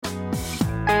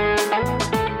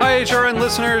HRN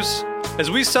listeners.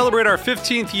 As we celebrate our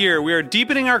 15th year, we are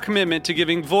deepening our commitment to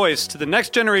giving voice to the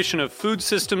next generation of food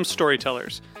systems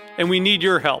storytellers, and we need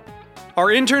your help. Our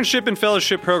internship and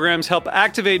fellowship programs help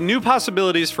activate new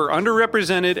possibilities for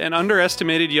underrepresented and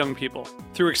underestimated young people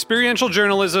through experiential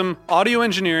journalism, audio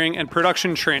engineering, and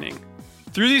production training.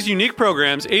 Through these unique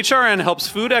programs, HRN helps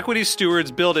food equity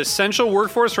stewards build essential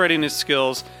workforce readiness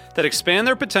skills that expand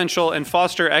their potential and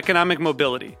foster economic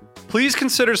mobility. Please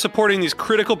consider supporting these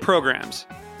critical programs.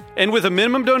 And with a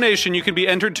minimum donation, you can be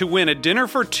entered to win a dinner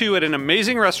for two at an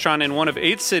amazing restaurant in one of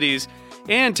 8 cities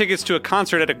and tickets to a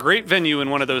concert at a great venue in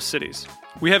one of those cities.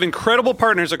 We have incredible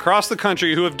partners across the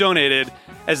country who have donated,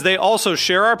 as they also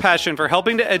share our passion for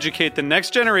helping to educate the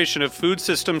next generation of food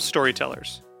systems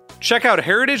storytellers. Check out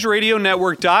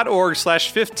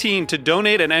heritageradionetwork.org/15 to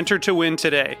donate and enter to win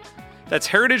today. That's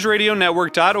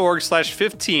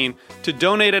heritageradionetwork.org/15 to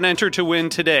donate and enter to win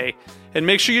today. And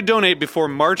make sure you donate before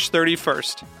March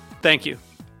 31st. Thank you.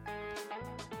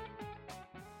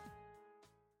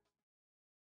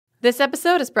 This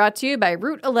episode is brought to you by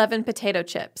Route 11 potato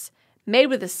chips. Made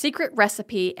with a secret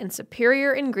recipe and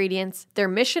superior ingredients, their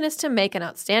mission is to make an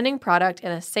outstanding product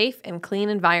in a safe and clean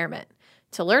environment.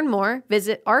 To learn more,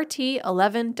 visit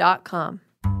rt11.com.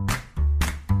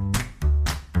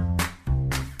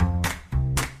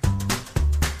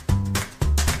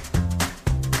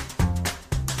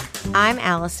 I'm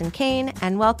Allison Kane,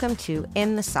 and welcome to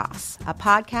In the Sauce, a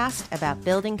podcast about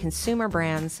building consumer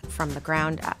brands from the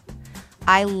ground up.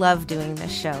 I love doing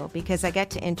this show because I get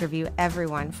to interview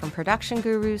everyone from production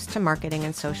gurus to marketing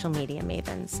and social media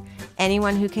mavens,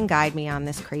 anyone who can guide me on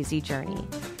this crazy journey.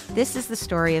 This is the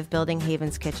story of building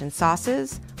Haven's Kitchen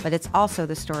sauces, but it's also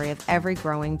the story of every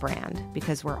growing brand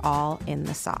because we're all in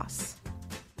the sauce.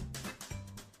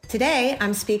 Today,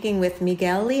 I'm speaking with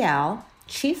Miguel Leal,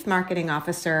 Chief Marketing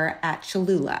Officer at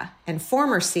Cholula and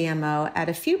former CMO at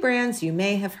a few brands you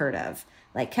may have heard of,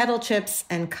 like Kettle Chips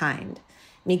and Kind.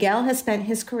 Miguel has spent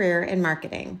his career in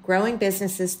marketing, growing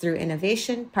businesses through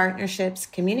innovation, partnerships,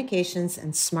 communications,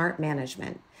 and smart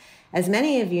management. As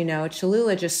many of you know,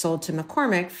 Cholula just sold to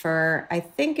McCormick for, I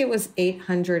think it was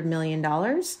 $800 million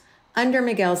under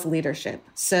Miguel's leadership.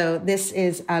 So this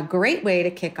is a great way to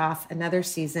kick off another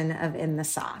season of In the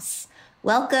Sauce.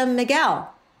 Welcome,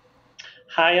 Miguel.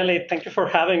 Hi, Ali. Thank you for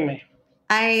having me.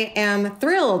 I am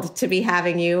thrilled to be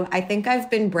having you. I think I've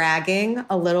been bragging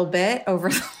a little bit over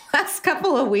the last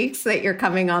couple of weeks that you're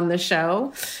coming on the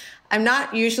show. I'm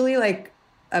not usually like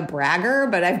a bragger,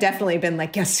 but I've definitely been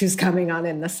like, guess who's coming on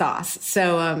In the Sauce?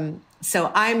 So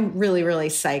I'm really, really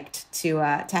psyched to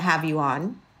have you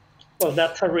on. Well,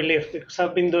 that's a relief because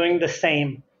I've been doing the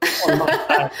same on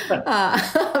my side.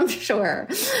 I'm sure.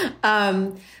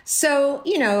 So,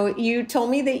 you told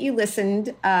me that you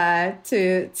listened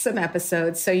to some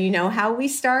episodes, so you know how we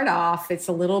start off. It's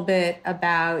a little bit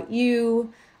about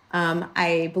you.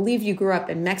 I believe you grew up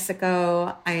in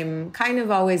Mexico. I'm kind of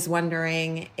always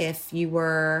wondering if you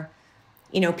were,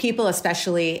 people,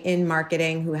 especially in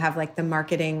marketing, who have like the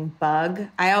marketing bug.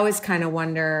 I always kind of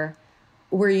wonder,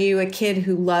 were you a kid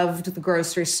who loved the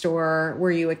grocery store?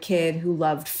 Were you a kid who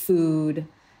loved food?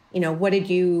 What did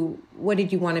you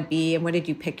want to be, and what did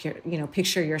you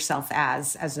picture yourself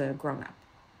as a grown-up?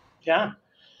 Yeah.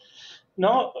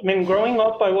 No, I mean, growing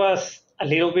up, I was a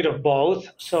little bit of both.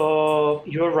 So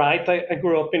you're right. I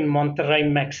grew up in Monterrey,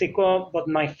 Mexico, but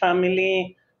my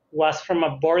family was from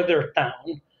a border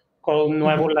town called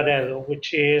Nuevo Laredo,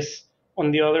 which is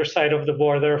on the other side of the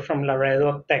border from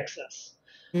Laredo, Texas.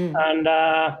 And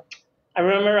I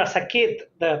remember as a kid,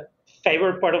 the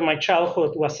favorite part of my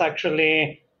childhood was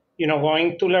actually,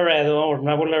 going to Laredo or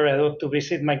Nuevo Laredo to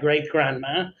visit my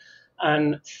great-grandma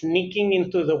and sneaking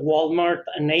into the Walmart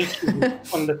and H-E-B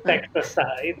on the Texas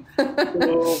side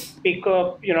to pick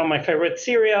up, my favorite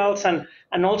cereals and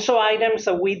also items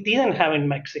that we didn't have in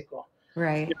Mexico.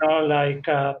 Right. Like,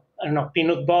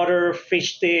 peanut butter,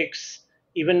 fish sticks,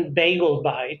 even bagel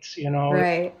bites,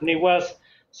 Right. And it was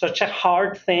such a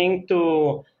hard thing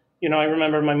to, I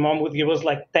remember my mom would give us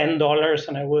like $10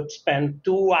 and I would spend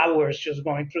 2 hours just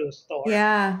going through the store.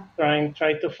 Yeah. Trying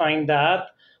to find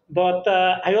that. But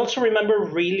I also remember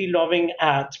really loving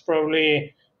ads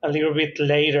probably a little bit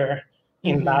later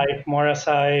in life, more as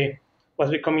I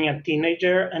was becoming a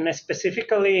teenager, and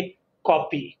specifically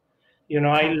copy.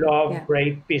 I love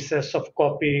great pieces of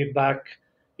copy back,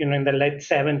 in the late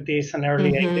 70s and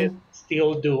early 80s,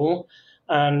 still do.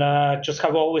 And just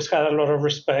have always had a lot of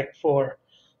respect for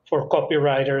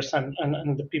copywriters and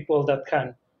the people that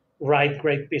can write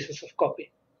great pieces of copy.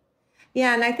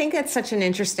 Yeah, and I think that's such an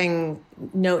interesting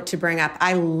note to bring up.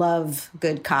 I love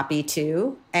good copy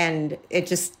too, and it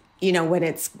just you know, when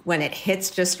it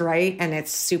hits just right and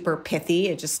it's super pithy,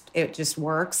 it just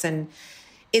works. And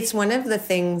it's one of the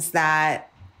things that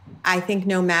I think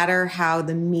no matter how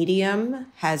the medium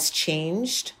has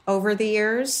changed over the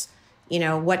years, you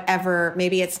know, whatever,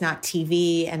 maybe it's not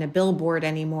TV and a billboard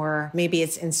anymore, maybe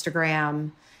it's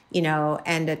Instagram, you know,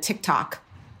 and a TikTok.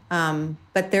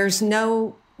 But there's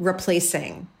no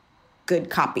replacing good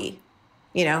copy.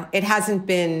 You know,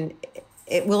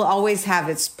 it will always have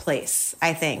its place,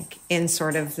 I think, in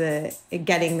sort of the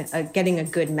getting a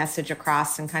good message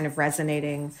across and kind of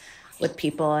resonating with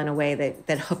people in a way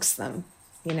that hooks them,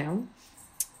 you know?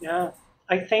 Yeah,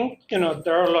 I think, you know,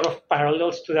 there are a lot of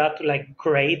parallels to that, to like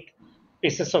great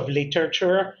pieces of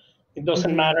literature. It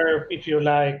doesn't matter if you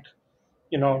like,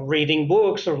 you know, reading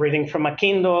books or reading from a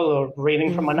Kindle or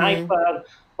reading from an iPad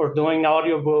or doing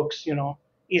audiobooks, you know,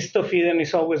 East of Eden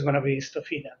is always going to be East of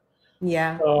Eden.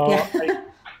 Yeah. So Yeah.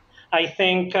 I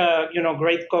think, you know,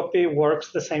 great copy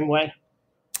works the same way.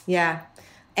 Yeah.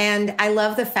 And I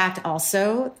love the fact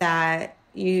also that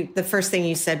the first thing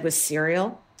you said was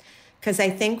cereal, because I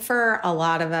think for a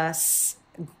lot of us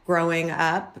growing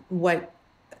up, what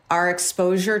our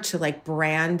exposure to like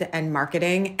brand and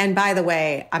marketing, and by the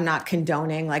way, I'm not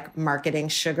condoning like marketing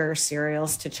sugar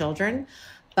cereals to children,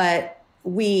 but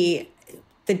the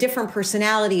different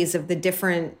personalities of the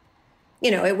different,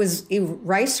 you know,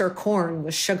 rice or corn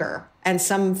was sugar and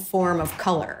some form of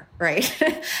color, right?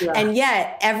 Yeah. And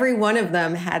yet every one of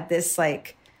them had this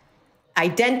like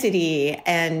identity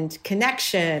and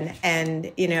connection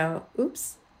and, you know,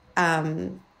 I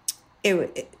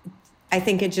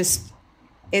think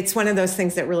it's one of those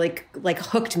things that really like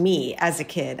hooked me as a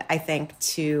kid, I think,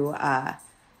 to,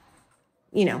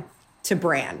 you know, to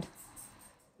brand.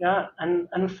 Yeah.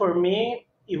 And for me,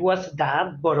 it was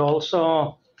that, but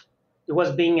also it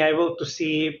was being able to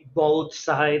see both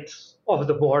sides of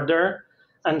the border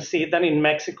and see that in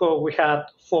Mexico we had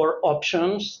 4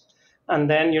 options. And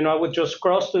then, you know, I would just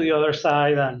cross to the other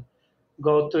side and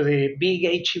go to the big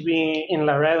H-E-B in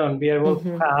Laredo and be able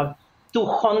to have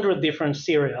 200 different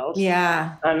cereals.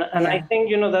 Yeah. And I think,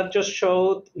 you know, that just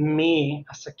showed me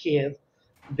as a kid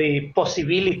the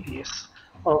possibilities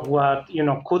of what, you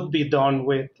know, could be done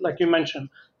with, like you mentioned,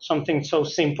 something so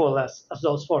simple as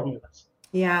those formulas.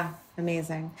 Yeah,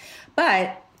 amazing.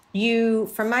 But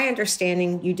from my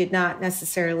understanding, you did not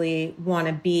necessarily want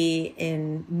to be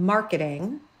in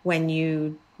marketing when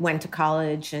you went to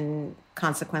college and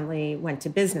consequently went to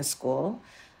business school.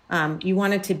 You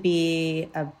wanted to be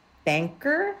a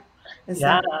banker? Is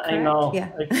that correct? I know.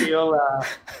 Yeah. I feel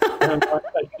I don't know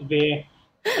if I could be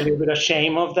a little bit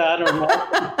ashamed of that or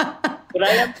not. But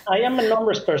I am a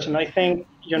numbers person. I think,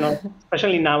 you know,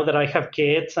 especially now that I have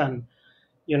kids and,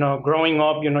 you know, growing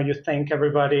up, you know, you think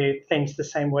everybody thinks the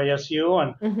same way as you.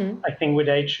 And I think with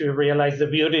age, you realize the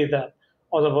beauty that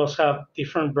all of us have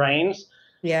different brains.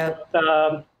 Yeah.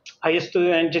 But, I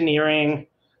studied engineering.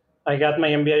 I got my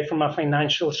MBA from a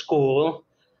financial school.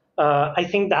 I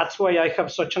think that's why I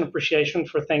have such an appreciation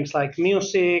for things like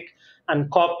music and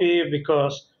copy,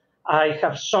 because I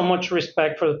have so much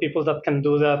respect for the people that can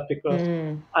do that, because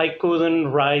I couldn't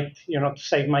write, you know, to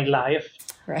save my life.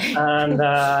 Right. And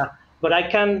but I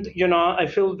can, you know, I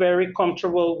feel very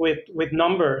comfortable with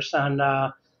numbers, and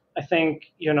I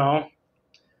think, you know,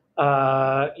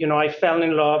 I fell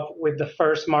in love with the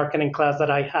first marketing class that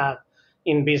I had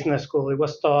in business school. It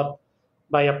was taught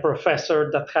by a professor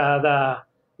that had a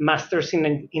master's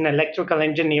in electrical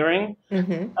engineering,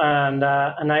 and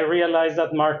I realized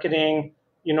that marketing,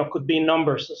 you know, could be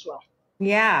numbers as well.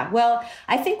 Yeah, well,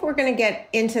 I think we're going to get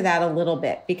into that a little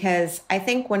bit, because I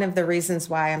think one of the reasons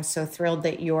why I'm so thrilled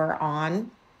that you're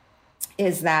on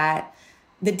is that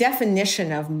the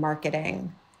definition of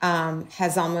marketing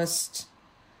has almost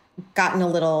gotten a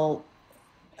little,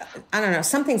 I don't know,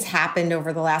 something's happened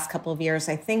over the last couple of years,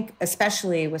 I think,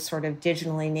 especially with sort of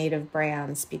digitally native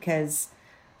brands, because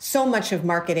so much of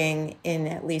marketing, in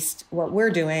at least what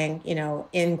we're doing, you know,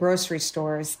 in grocery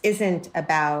stores, isn't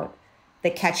about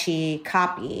the catchy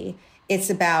copy. It's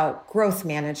about growth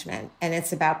management, and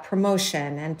it's about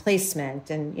promotion and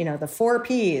placement and, you know, the 4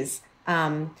 Ps,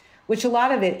 which a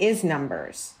lot of it is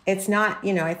numbers. It's not,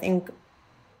 you know, I think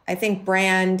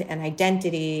brand and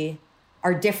identity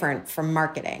are different from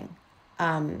marketing.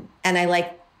 And I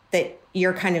like that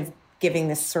you're kind of giving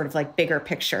this sort of like bigger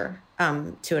picture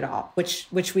to it all, which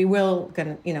we're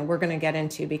going to get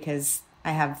into, because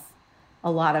I have a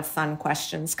lot of fun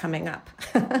questions coming up.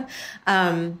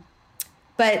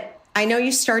 But I know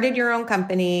you started your own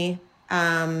company.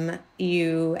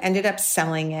 You ended up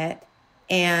selling it,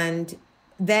 and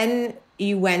then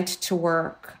you went to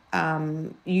work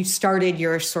you started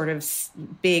your sort of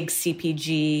big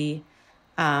CPG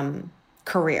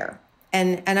career.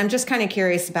 And I'm just kind of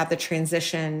curious about the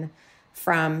transition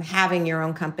from having your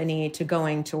own company to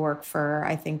going to work for,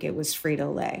 I think it was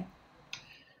Frito-Lay.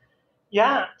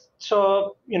 Yeah.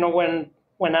 So,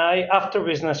 when I, after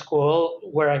business school,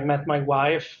 where I met my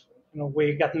wife,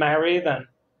 we got married, and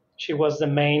she was the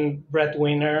main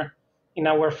breadwinner in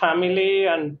our family.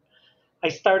 And I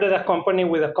started a company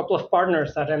with a couple of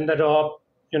partners that ended up,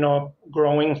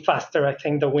 growing faster, I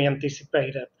think, than we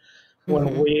anticipated.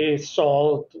 When we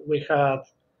sold, we had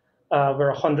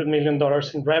over $100 million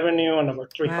in revenue and over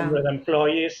 300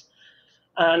 employees.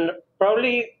 And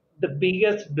probably the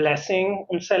biggest blessing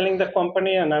on selling the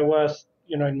company, and I was,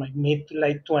 in my mid to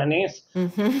late 20s,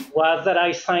 was that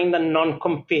I signed a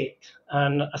non-compete.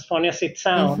 And as funny as it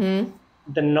sounds,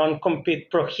 the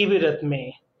non-compete prohibited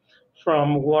me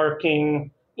from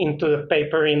working into the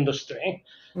paper industry.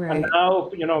 Right. And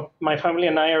now, my family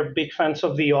and I are big fans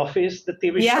of The Office, the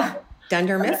TV show.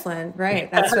 Dunder Mifflin,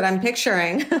 right? That's what I'm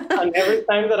picturing. And every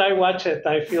time that I watch it,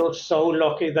 I feel so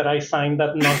lucky that I signed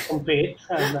that non-compete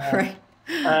and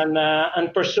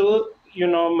pursued,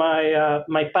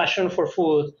 my passion for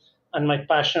food and my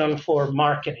passion for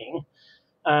marketing.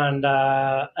 And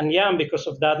because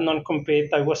of that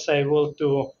non-compete, I was able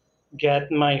to get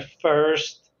my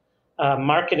first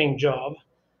marketing job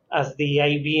as the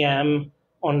ABM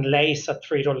on Lay's at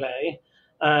Frito-Lay.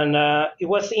 And it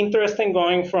was interesting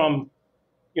going from,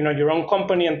 your own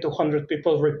company and 200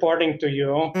 people reporting to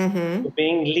you, to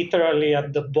being literally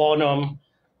at the bottom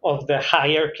of the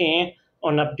hierarchy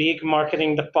on a big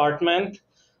marketing department.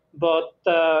 But,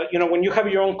 when you have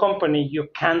your own company, you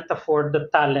can't afford the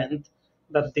talent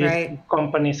that these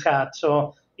companies had.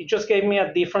 So it just gave me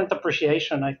a different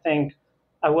appreciation. I think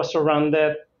I was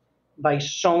surrounded by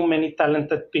so many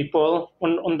talented people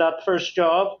on that first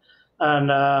job.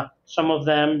 And some of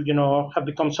them, have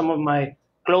become some of my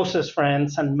closest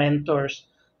friends and mentors,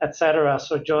 etc.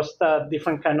 So just a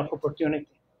different kind of opportunity.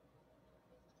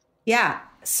 Yeah.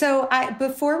 So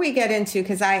before we get into,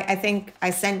 because I think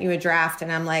I sent you a draft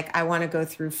and I'm like, I want to go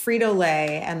through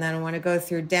Frito-Lay, and then I want to go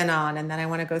through Danone, and then I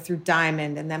want to go through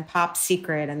Diamond, and then Pop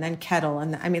Secret, and then Kettle.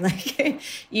 And I mean, like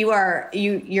your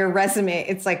resume,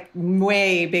 it's like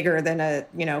way bigger than a,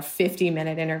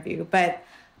 50-minute interview. But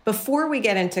before we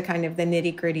get into kind of the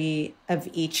nitty gritty of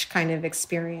each kind of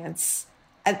experience,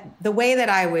 the way that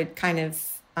I would kind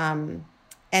of, and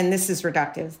this is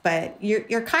reductive, but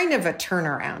you're kind of a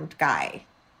turnaround guy.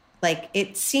 Like,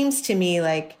 it seems to me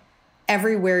like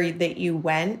everywhere that you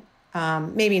went,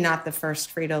 maybe not the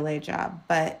first Frito-Lay job,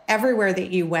 but everywhere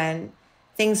that you went,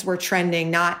 things were trending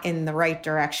not in the right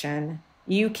direction.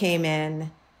 You came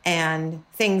in and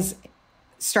things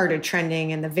started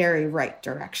trending in the very right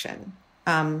direction.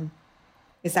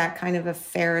 Is that kind of a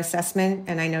fair assessment?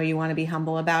 And I know you want to be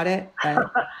humble about it.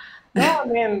 But... No, I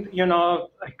mean,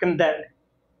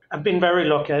 I've been very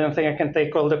lucky. I don't think I can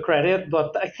take all the credit,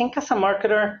 but I think as a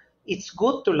marketer, it's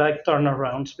good to like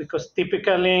turnarounds, because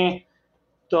typically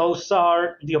those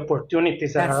are the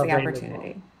opportunities that are available. That's the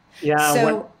opportunity. Yeah.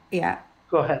 So,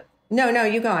 Go ahead. No,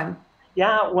 you go on.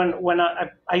 Yeah, when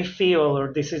I feel,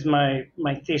 or this is my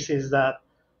thesis, that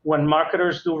when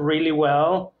marketers do really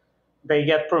well, they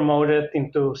get promoted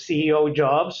into CEO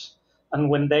jobs. And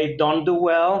when they don't do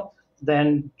well,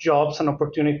 then jobs and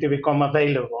opportunity become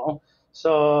available.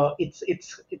 So it's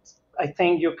I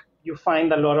think you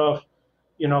find a lot of,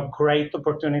 great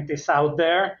opportunities out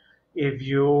there if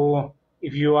you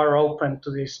are open to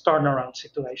these turnaround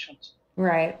situations.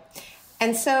 Right.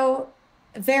 And so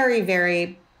very,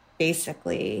 very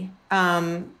basically,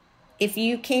 if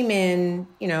you came in,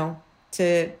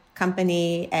 to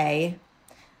company A,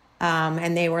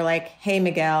 and they were like, hey,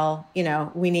 Miguel,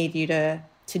 we need you to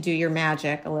do your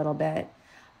magic a little bit.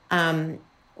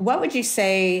 What would you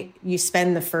say you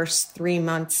spend the first 3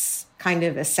 months kind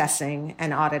of assessing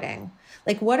and auditing?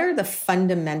 Like, what are the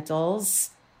fundamentals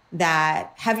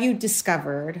that have you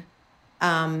discovered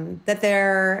that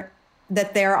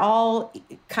they're all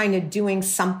kind of doing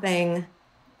something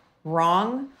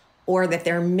wrong, or that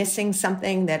they're missing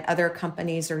something that other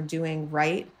companies are doing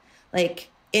right? Like,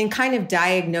 in kind of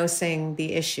diagnosing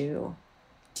the issue,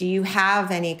 do you have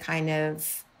any kind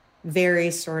of very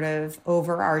sort of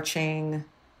overarching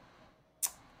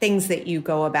things that you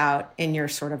go about in your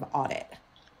sort of audit?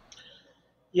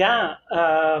 Yeah.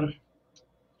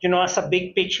 As a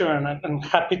big picture, and I'm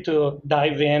happy to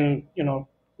dive in,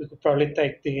 we could probably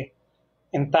take the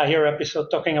entire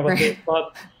episode talking about this,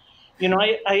 but,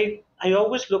 I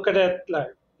always look at it like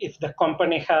if the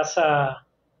company has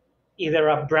either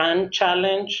a brand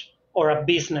challenge or a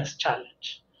business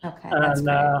challenge. Okay, that's And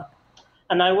great.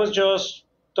 and I was just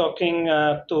talking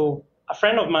to a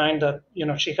friend of mine that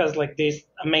she has like this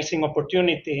amazing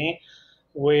opportunity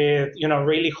with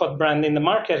really hot brand in the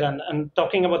market, and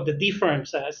talking about the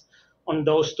differences on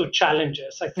those two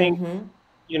challenges. I think Mm-hmm.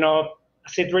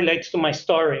 as it relates to my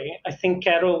story, I think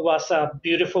Kettle was a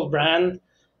beautiful brand.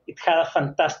 It had a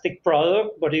fantastic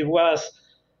product, but it was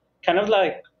kind of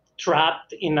like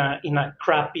trapped in a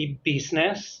crappy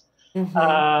business. Mm-hmm.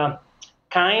 Uh,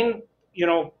 kind,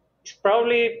 is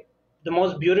probably the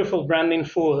most beautiful brand in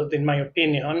food, in my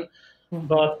opinion. Mm-hmm.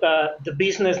 But the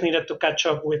business needed to catch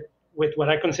up with what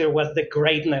I consider was the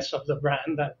greatness of the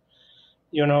brand.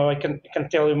 And I can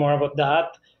tell you more about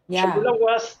that. Yeah. Cholula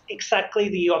was exactly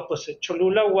the opposite.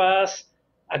 Cholula was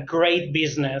a great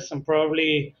business and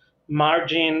probably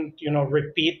margin,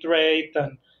 repeat rate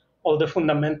and all the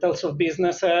fundamentals of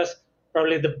businesses,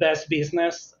 probably the best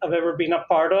business I've ever been a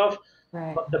part of.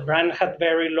 Right. But the brand had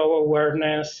very low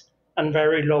awareness and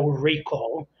very low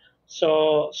recall.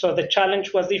 So the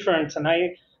challenge was different. And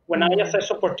when I Mm. assess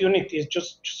opportunities,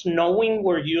 just knowing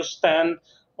where you stand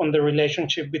on the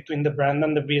relationship between the brand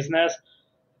and the business,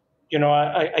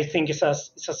 I think it's a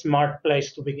smart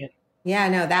place to begin. Yeah,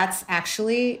 no, that's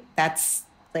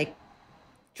like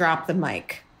drop the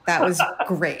mic. That was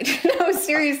great. No,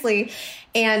 seriously.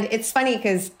 And it's funny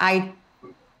because I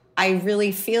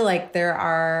really feel like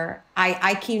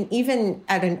I can, even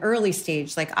at an early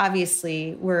stage, like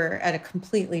obviously we're at a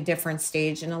completely different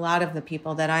stage. And a lot of the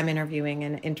people that I'm interviewing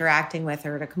and interacting with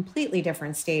are at a completely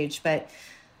different stage. But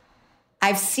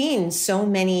I've seen so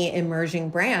many emerging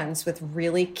brands with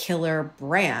really killer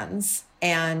brands,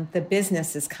 and the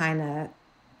business is kind of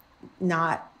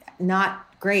not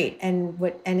great. And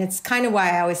it's kind of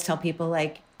why I always tell people,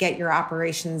 like, get your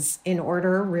operations in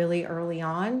order really early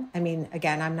on. I mean,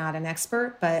 again, I'm not an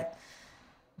expert, but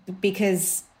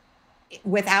because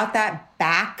without that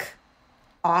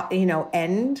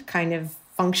end kind of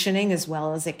functioning as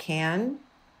well as it can,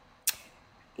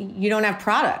 you don't have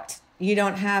product. You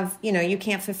don't have, you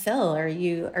can't fulfill, or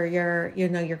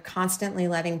you're constantly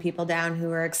letting people down who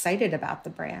are excited about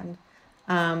the brand.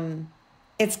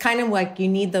 It's kind of like you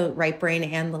need the right brain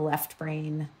and the left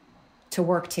brain to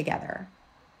work together.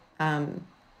 And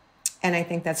I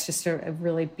think that's just a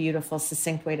really beautiful,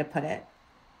 succinct way to put it.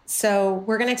 So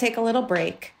we're going to take a little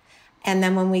break. And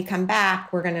then when we come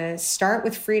back, we're going to start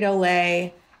with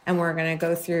Frito-Lay, and we're going to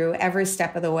go through every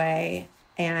step of the way.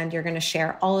 And you're going to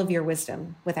share all of your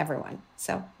wisdom with everyone.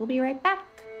 So we'll be right back.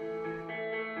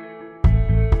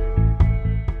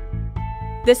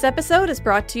 This episode is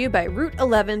brought to you by Route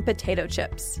 11 potato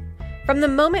chips. From the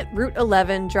moment Route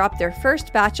 11 dropped their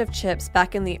first batch of chips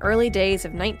back in the early days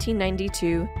of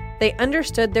 1992, they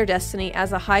understood their destiny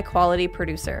as a high-quality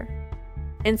producer.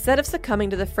 Instead of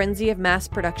succumbing to the frenzy of mass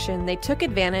production, they took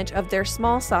advantage of their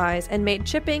small size and made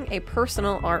chipping a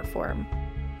personal art form.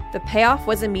 The payoff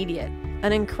was immediate,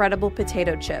 an incredible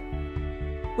potato chip.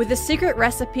 With a secret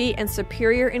recipe and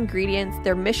superior ingredients,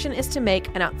 their mission is to make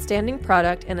an outstanding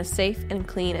product in a safe and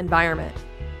clean environment.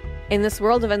 In this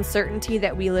world of uncertainty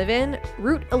that we live in,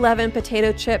 Route 11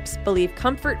 potato chips believe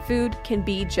comfort food can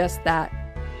be just that.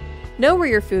 Know where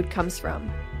your food comes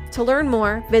from. To learn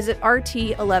more, visit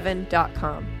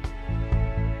rt11.com.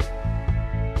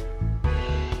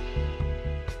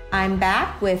 I'm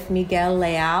back with Miguel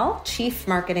Leal, Chief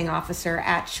Marketing Officer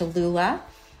at Cholula.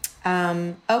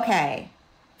 Okay,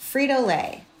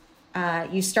 Frito-Lay.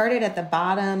 You started at the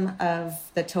bottom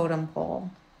of the totem pole,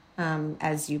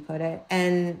 as you put it.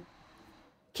 And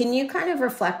can you kind of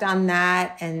reflect on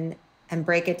that and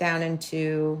break it down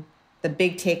into the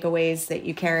big takeaways that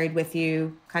you carried with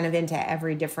you kind of into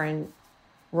every different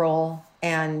role?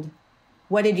 And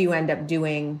what did you end up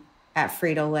doing at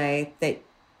Frito-Lay that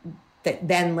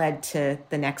then led to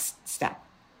the next step?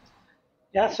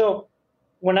 Yeah, so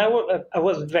when I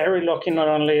was very lucky not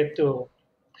only to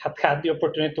have had the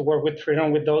opportunity to work with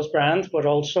Freedom with those brands, but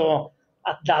also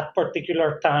at that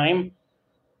particular time,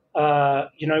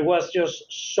 it was just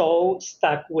so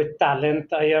stuck with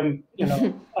talent. I am,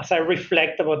 as I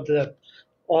reflect about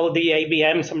all the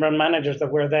ABMs and brand managers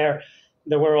that were there,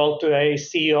 they were all today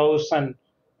CEOs and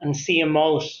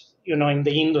CMOs, in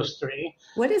the industry.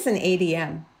 What is an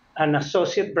ADM? An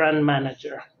associate brand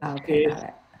manager. Okay, got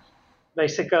it.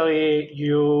 Basically,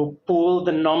 you pull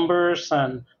the numbers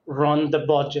and run the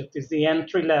budget. It's the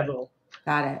entry level.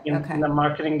 Got it. Okay. In the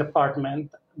marketing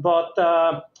department. But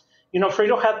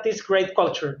Frito had this great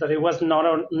culture that it was not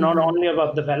only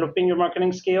about developing your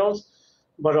marketing skills,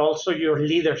 but also your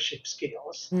leadership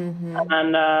skills. Mm-hmm.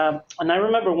 And I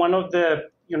remember one of the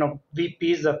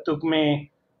VPs that took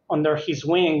me under his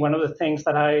wing. One of the things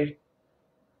that I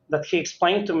that he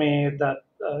explained to me that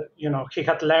he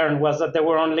had learned was that there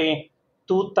were only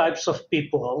two types of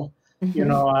people,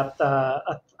 at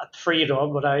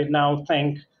Frito, but I now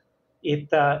think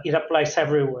it applies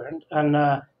everywhere.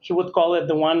 And he would call it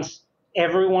the ones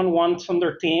everyone wants on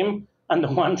their team and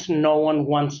the ones no one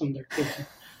wants on their team.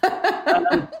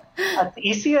 As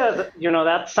easy as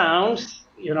that sounds,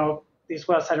 this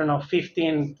was, I don't know,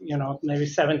 15, maybe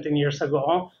 17 years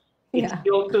ago. It's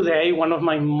still today one of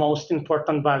my most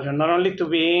important values, not only to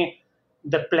be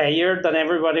the player that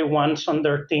everybody wants on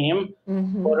their team,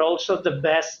 but also the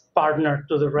best partner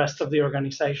to the rest of the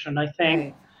organization. I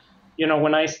think,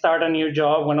 when I start a new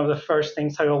job, one of the first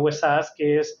things I always ask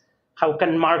is, how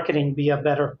can marketing be a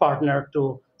better partner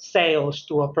to sales,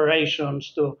 to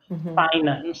operations, to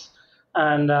finance?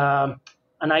 And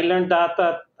I learned that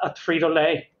at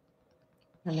Frito-Lay.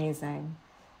 Amazing.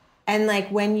 And like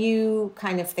when you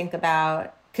kind of think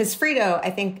about, because Frito, I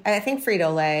think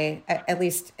Frito-Lay, at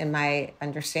least in my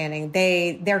understanding,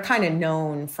 they're kind of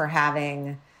known for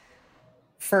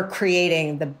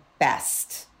creating the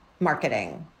best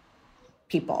marketing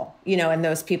people, and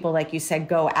those people, like you said,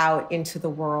 go out into the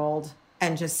world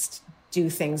and just do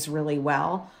things really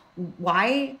well.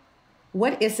 What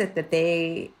is it that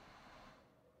they,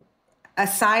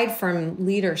 aside from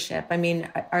leadership, I mean,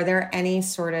 are there any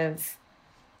sort of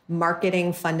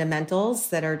marketing fundamentals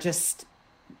that are just,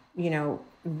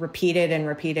 repeated and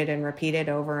repeated and repeated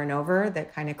over and over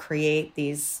that kind of create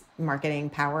these marketing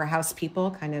powerhouse people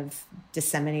kind of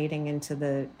disseminating into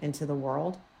the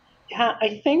world? Yeah,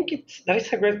 I think that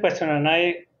is a great question. And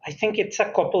I think it's a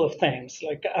couple of things.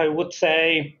 Like I would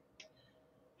say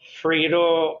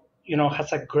Frito,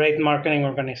 has a great marketing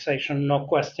organization, no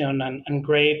question, and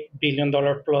great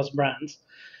billion-dollar plus brands.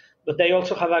 But they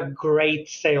also have a great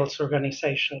sales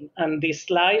organization. And the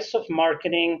slice of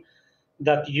marketing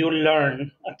that you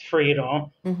learn at Frito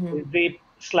is the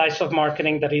slice of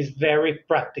marketing that is very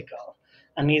practical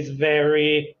and is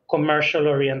very commercial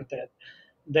oriented.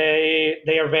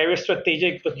 They are very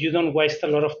strategic, but you don't waste a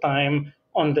lot of time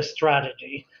on the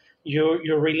strategy. You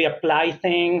really apply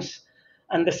things.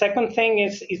 And the second thing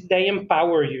is they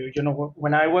empower you.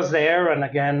 When I was there, and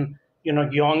again,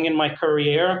 young in my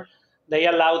career, they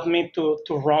allowed me to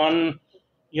run,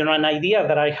 an idea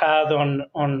that I had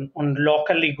on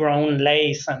locally grown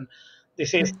lace. And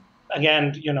this is,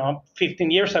 again,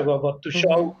 15 years ago, but to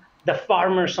show the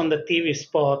farmers on the TV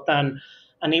spot. And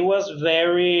it was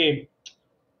very,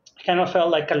 kind of felt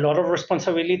like a lot of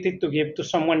responsibility to give to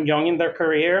someone young in their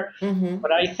career.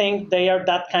 But I think they are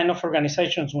that kind of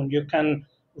organizations when you can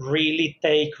really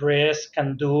take risk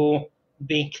and do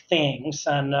big things.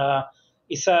 And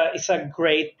it's a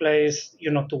great place,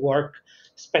 to work,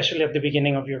 especially at the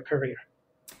beginning of your career.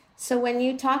 So when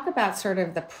you talk about sort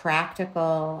of the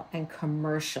practical and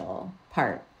commercial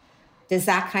part, does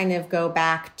that kind of go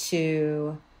back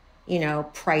to,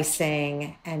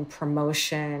 pricing and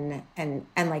promotion and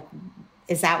like,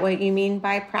 is that what you mean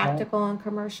by practical and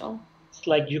commercial? It's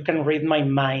like you can read my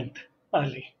mind,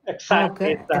 Ali.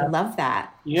 Exactly. Oh, good. I love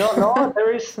that.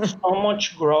 There is so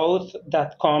much growth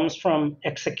that comes from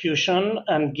execution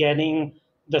and getting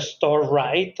the store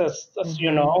right, as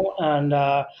you know, and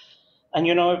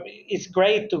it's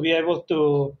great to be able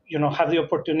to have the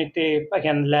opportunity,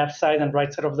 again, left side and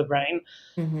right side of the brain,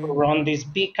 to run these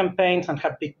big campaigns and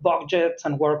have big budgets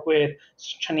and work with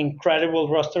such an incredible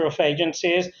roster of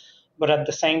agencies, but at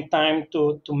the same time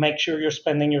to make sure you're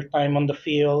spending your time on the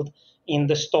field, in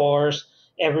the stores.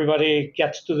 Everybody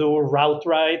gets to do route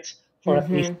rides for at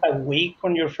least a week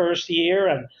on your first year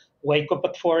and wake up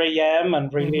at 4 a.m.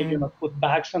 and really put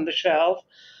bags on the shelf.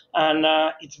 And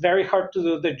it's very hard to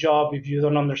do the job if you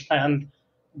don't understand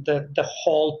the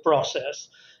whole process,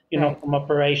 from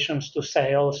operations to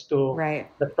sales to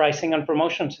the pricing and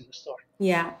promotions in the store.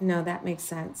 Yeah, no, that makes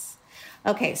sense.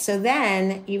 Okay, so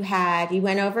then you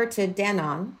went over to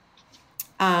Danone,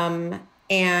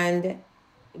 and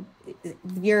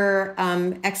your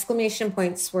exclamation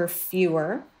points were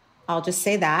fewer. I'll just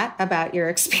say that about your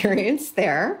experience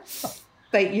there,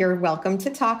 but you're welcome to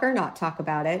talk or not talk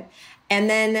about it. And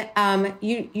then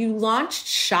you launched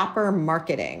shopper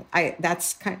marketing.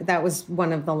 That was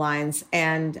one of the lines,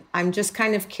 and I'm just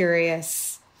kind of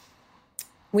curious.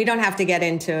 We don't have to get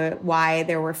into why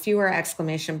there were fewer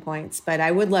exclamation points, but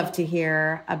I would love to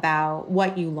hear about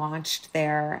what you launched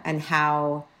there and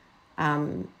how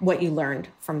what you learned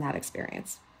from that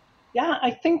experience. Yeah,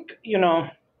 I think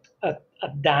at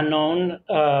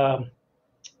Danone,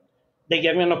 they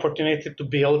gave me an opportunity to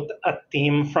build a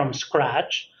team from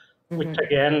scratch, which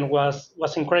again was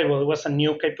incredible. It was a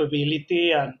new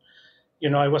capability, and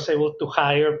I was able to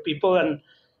hire people, and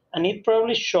it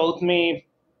probably showed me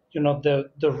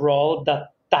the role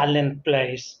that talent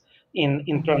plays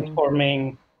in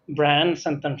transforming brands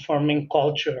and transforming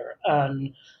culture.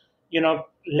 And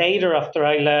later after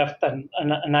I left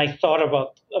and I thought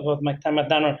about my time at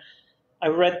Danone, I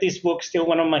read this book, still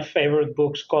one of my favorite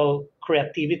books, called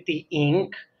Creativity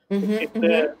Inc.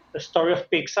 It's the story of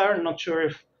Pixar. I'm not sure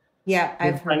if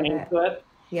I've heard into it.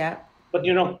 Yeah. But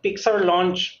Pixar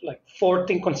launched like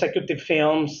 14 consecutive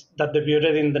films that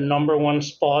debuted in the number one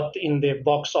spot in the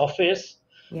box office.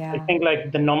 Yeah. I think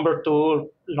like the number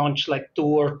two launched like 2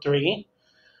 or 3.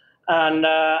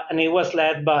 And it was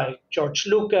led by George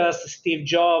Lucas, Steve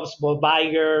Jobs, Bob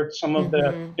Iger, some of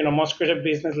the most creative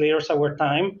business leaders of our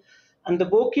time. And the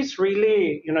book is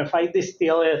really, if I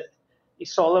distill it,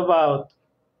 it's all about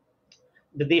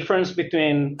the difference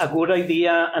between a good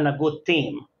idea and a good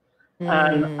team.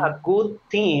 And a good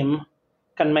team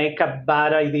can make a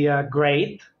bad idea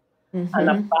great, and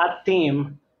a bad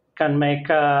team can make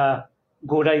a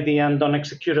good idea and don't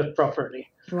execute it properly.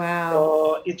 Wow.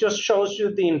 So it just shows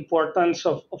you the importance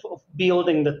of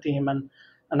building the team. And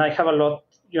I have a lot,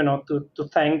 to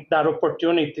thank that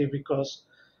opportunity, because,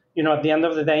 at the end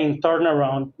of the day, in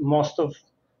turnaround, most of,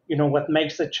 what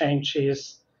makes the change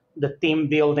is the team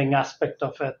building aspect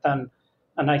of it. And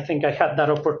I think I had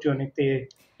that opportunity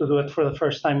to do it for the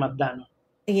first time at Danone.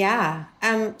 Yeah.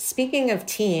 Speaking of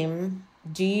team,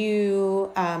 do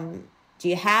you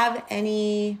have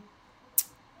any,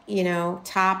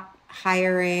 top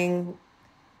hiring?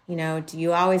 Do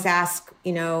you always ask,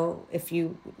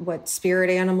 what spirit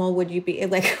animal would you be?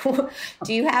 Like,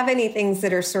 do you have any things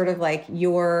that are sort of like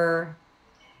your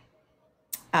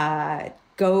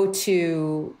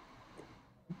go-to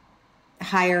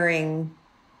hiring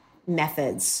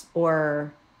methods,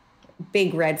 or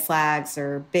big red flags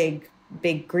or big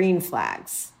green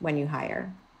flags when you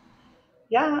hire?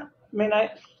 Yeah, I mean,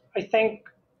 I think,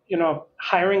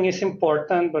 hiring is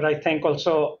important, but I think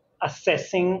also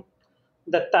assessing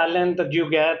the talent that you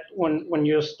get when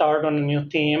you start on a new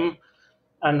team,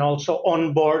 and also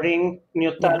onboarding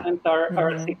new talent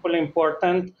are equally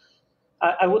important.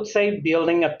 I would say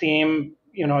building a team,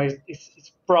 is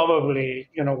probably,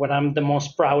 what I'm the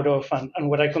most proud of, and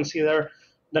what I consider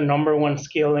the number one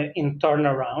skill in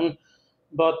turnaround.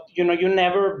 But, you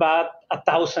never bat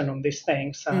 1,000 on these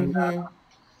things. And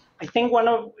I think one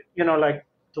of, like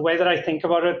the way that I think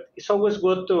about it, it's always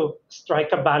good to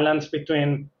strike a balance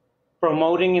between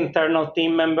promoting internal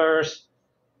team members,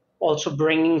 also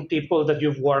bringing people that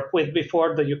you've worked with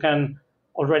before, that you can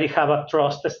already have a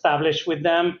trust established with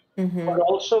them, but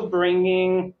also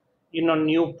bringing,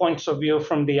 new points of view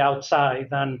from the outside.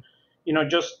 And,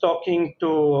 just talking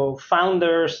to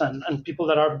founders and people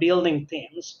that are building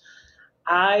teams,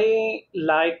 I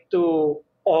like to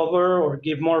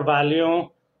give more value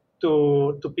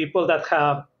to people that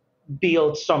have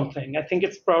built something. I think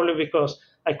it's probably because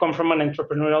I come from an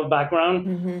entrepreneurial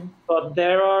background, but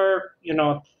there are,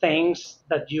 things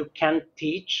that you can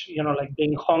teach, like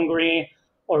being hungry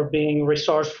or being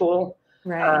resourceful.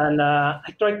 Right. And I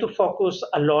try to focus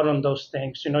a lot on those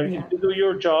things. If you do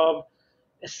your job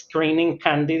screening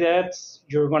candidates,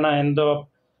 you're going to end up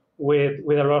with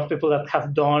a lot of people that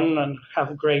have done and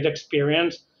have great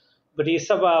experience. But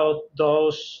it's about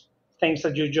those things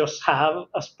that you just have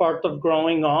as part of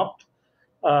growing up.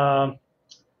 That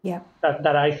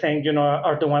I think,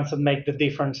 are the ones that make the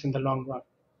difference in the long run.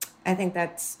 I think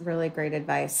that's really great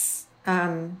advice.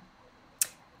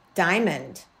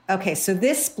 Diamond. Okay, so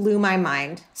this blew my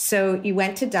mind. So you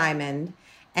went to Diamond,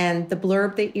 and the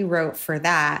blurb that you wrote for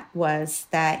that was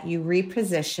that you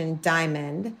repositioned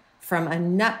Diamond from a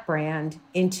nut brand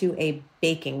into a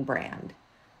baking brand.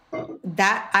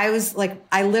 That I was like,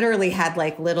 I literally had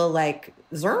like little like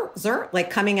zir like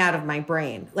coming out of my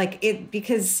brain, like it,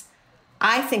 because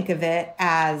I think of it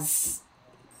as,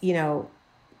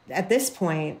 at this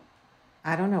point,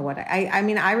 I don't know what I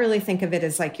mean, I really think of it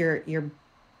as like you're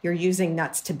using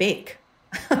nuts to bake.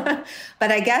 But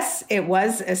I guess it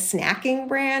was a snacking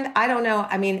brand. I don't know.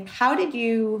 I mean, how did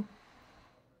you,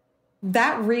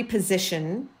 that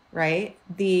reposition, right?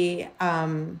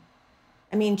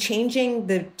 Changing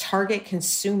the target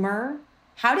consumer.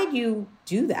 How did you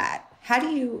do that? How do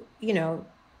you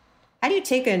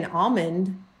take an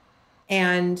almond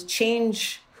and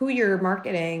change who you're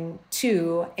marketing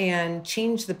to and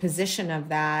change the position of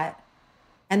that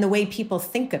and the way people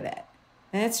think of it?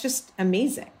 And it's just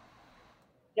amazing.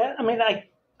 Yeah, I mean, I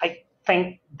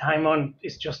think Diamond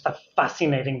is just a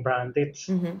fascinating brand. It's,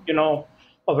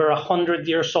 over 100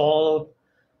 years old.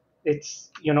 It's,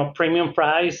 premium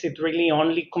price. It really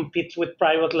only competes with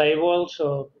private label.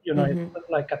 So, it's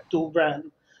like a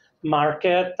 2-brand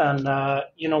market. And,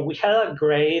 we had a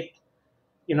great,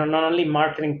 not only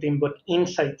marketing team, but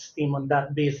insights team on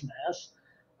that business.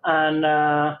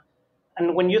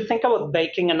 And when you think about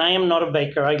baking, and I am not a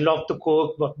baker, I love to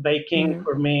cook, but baking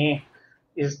for me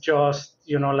is just,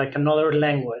 like another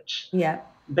language. Yeah.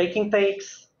 Baking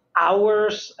takes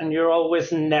hours, and you're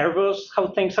always nervous how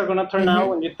things are going to turn out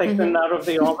when you take them out of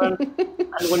the oven.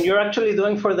 And when you're actually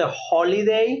doing for the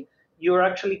holiday, you're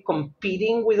actually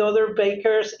competing with other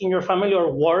bakers in your family,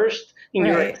 or worst, in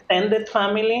your extended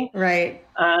family. Right.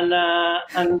 And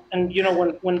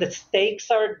when the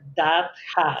stakes are that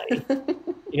high,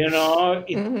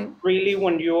 it's really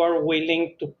when you are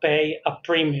willing to pay a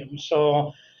premium.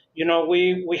 So,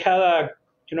 we had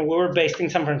we were based in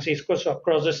San Francisco, so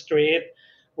across the street,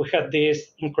 we had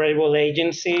this incredible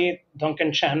agency,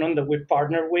 Duncan Shannon, that we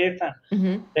partnered with,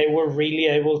 and they were really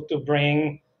able to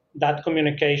bring that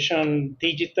communication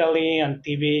digitally and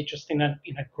TV just in a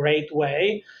great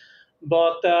way.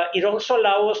 But it also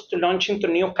allows us to launch into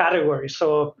new categories.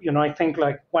 So, I think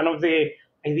like one of the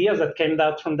ideas that came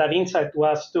out from that insight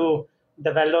was to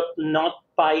develop not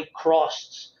pie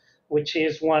crusts, which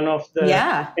is one of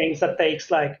the things that takes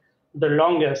like the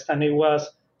longest. And it was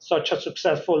such a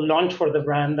successful launch for the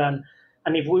brand. And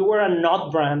if we were a not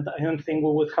brand, I don't think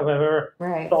we would have ever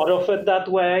thought of it that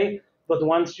way. But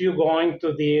once you go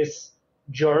into these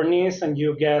journeys and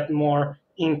you get more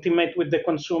intimate with the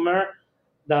consumer,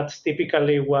 that's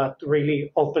typically what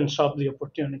really opens up the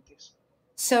opportunities.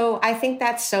 So I think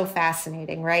that's so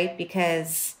fascinating, right?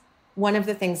 Because one of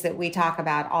the things that we talk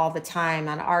about all the time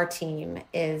on our team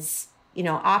is,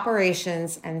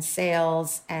 operations and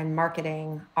sales and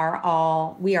marketing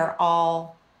we are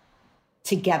all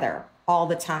together all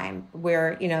the time.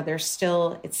 Where, it's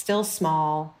still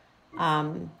small.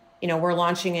 We're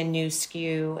launching a new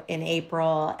SKU in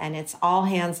April, and it's all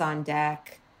hands on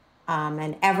deck.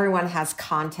 And everyone has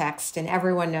context, and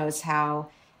everyone knows how,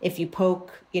 if you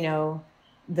poke,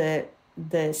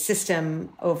 the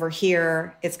system over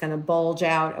here, it's going to bulge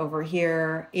out over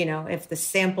here. If the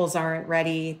samples aren't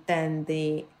ready, then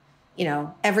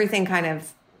everything kind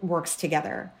of works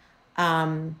together.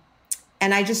 And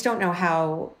I just don't know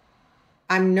how.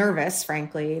 I'm nervous,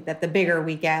 frankly, that the bigger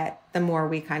we get, the more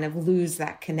we kind of lose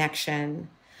that connection.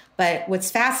 But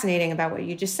what's fascinating about what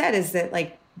you just said is that,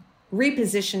 like,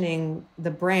 repositioning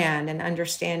the brand and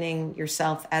understanding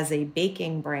yourself as a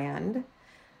baking brand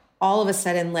all of a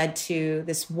sudden led to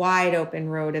this wide open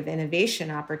road of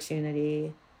innovation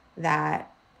opportunity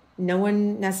that no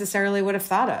one necessarily would have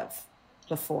thought of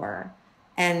before.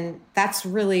 And that's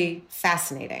really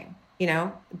fascinating,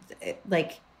 because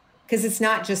it's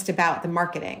not just about the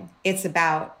marketing, it's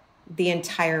about the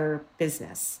entire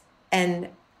business. And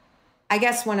I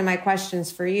guess one of my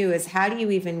questions for you is, how do you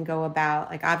even go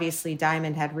about, like, obviously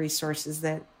Diamond had resources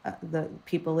that the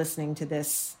people listening to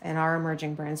this and our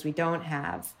emerging brands, we don't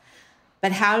have,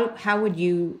 but how would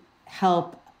you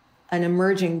help an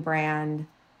emerging brand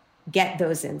get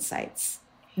those insights?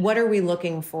 What are we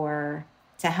looking for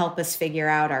to help us figure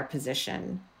out our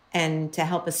position and to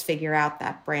help us figure out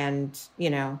that brand,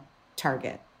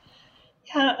 target?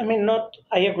 Yeah,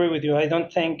 I agree with you. I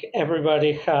don't think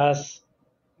everybody has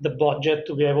the budget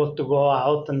to be able to go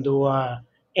out and do a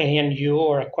A&U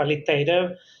or a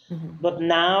qualitative. But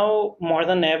now more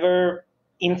than ever,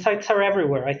 insights are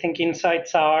everywhere. I think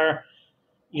insights are,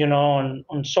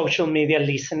 on social media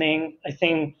listening. I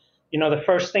think, the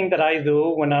first thing that I do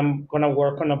when I'm going to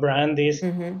work on a brand is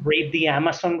read the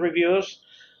Amazon reviews.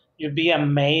 You'd be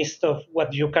amazed of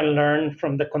what you can learn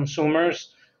from the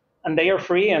consumers, and they are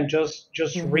free, and just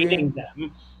reading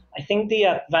them. I think the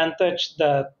advantage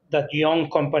that young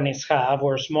companies have,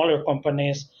 or smaller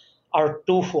companies, are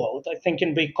twofold. I think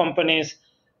in big companies,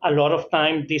 a lot of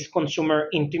time this consumer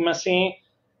intimacy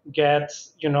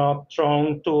gets,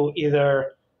 thrown to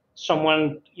either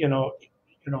someone,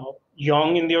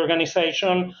 young in the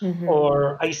organization,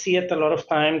 or I see it a lot of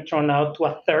time thrown out to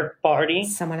a third party.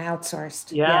 Someone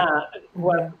outsourced. Yeah.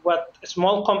 What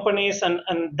small companies and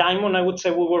Diamond, I would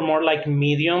say we were more like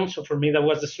medium. So for me, that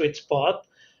was the sweet spot,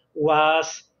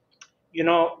 was,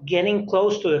 getting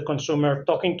close to the consumer,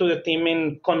 talking to the team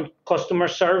in customer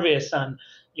service, and,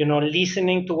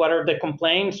 listening to what are the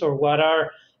complaints or what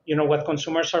are, what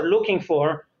consumers are looking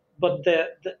for. But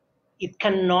it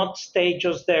cannot stay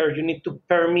just there. You need to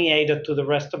permeate it to the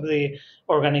rest of the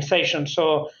organization.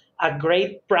 So a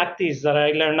great practice that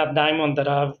I learned at Diamond that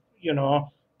I've,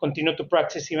 continued to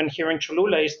practice even here in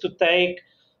Cholula is to take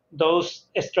those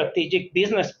strategic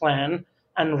business plan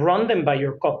and run them by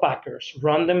your co-packers,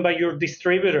 run them by your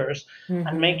distributors,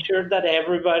 and make sure that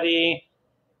everybody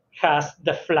has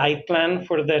the flight plan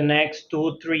for the next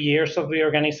 2-3 years of the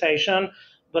organization,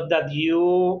 but that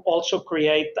you also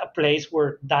create a place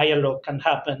where dialogue can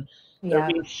happen. There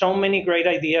have been so many great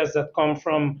ideas that come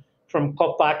from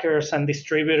co-packers and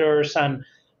distributors and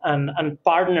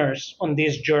partners on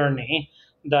this journey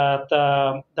that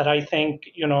I think,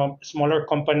 smaller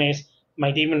companies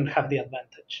might even have the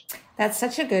advantage. That's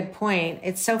such a good point.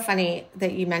 It's so funny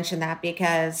that you mentioned that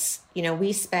because,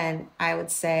 we spent, I would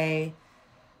say,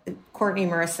 Courtney,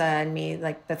 Marissa, and me,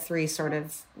 like the three sort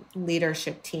of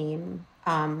leadership team,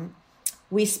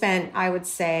 we spent, I would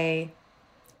say,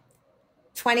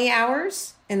 20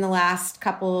 hours in the last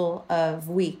couple of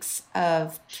weeks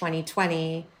of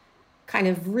 2020, kind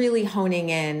of really honing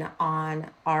in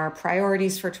on our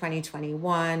priorities for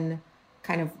 2021,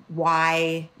 kind of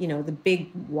why, the big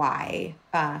why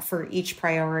for each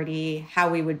priority, how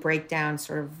we would break down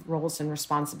sort of roles and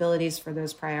responsibilities for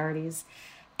those priorities.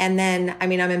 And then,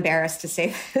 I'm embarrassed to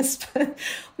say this, but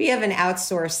we have an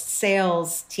outsourced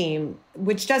sales team,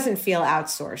 which doesn't feel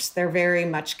outsourced. They're very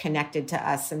much connected to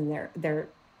us, and they're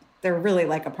really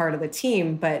like a part of the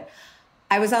team. But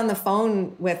I was on the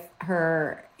phone with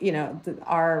her,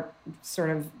 our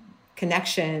sort of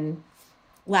connection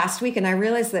last week, and I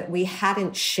realized that we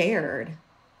hadn't shared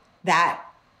that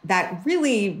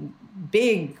really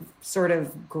big sort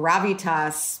of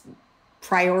gravitas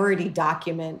priority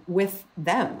document with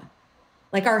them,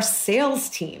 like our sales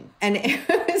team. And it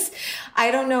was, I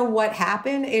don't know what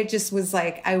happened. It just was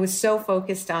like, I was so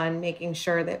focused on making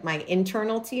sure that my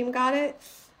internal team got it.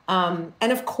 And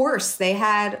of course they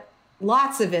had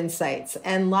lots of insights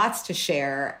and lots to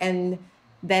share. And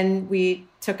then we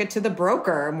took it to the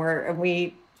broker and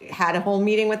we had a whole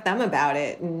meeting with them about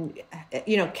it and,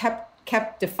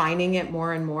 kept defining it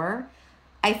more and more.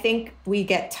 I think we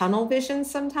get tunnel vision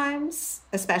sometimes,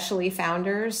 especially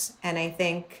founders. And I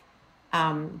think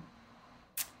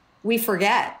we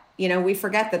forget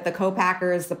that the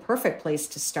co-packer is the perfect place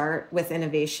to start with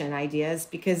innovation ideas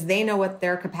because they know what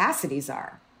their capacities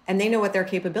are and they know what their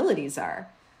capabilities are.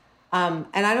 And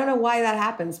I don't know why that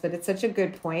happens, but it's such a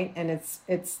good point, and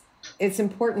it's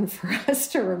important for us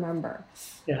to remember.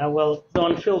 Yeah, well,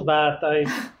 don't feel bad.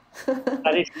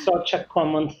 That is such a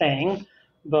common thing.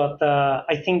 But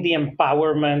I think the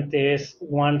empowerment is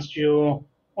once you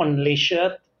unleash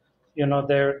it,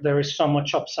 there is so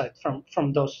much upside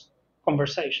from those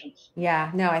conversations.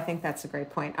 Yeah, no, I think that's a great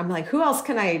point. I'm like, who else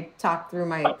can I talk through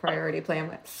my priority plan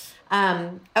with?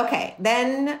 Okay,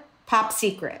 then Pop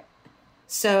Secret.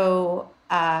 So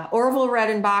Orville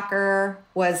Redenbacher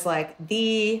was like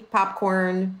the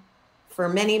popcorn for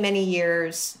many, many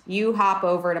years. You hop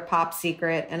over to Pop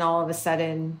Secret and all of a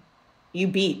sudden you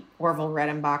beat Orville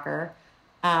Redenbacher.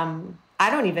 I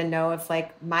don't even know if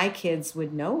my kids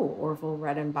would know Orville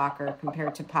Redenbacher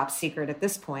compared to Pop Secret at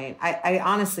this point. I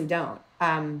honestly don't.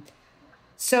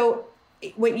 So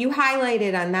what you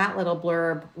highlighted on that little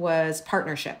blurb was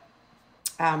partnership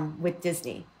with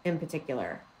Disney in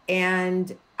particular.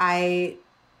 And I'd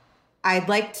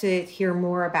like to hear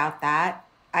more about that.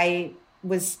 I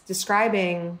was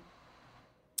describing,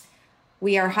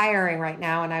 we are hiring right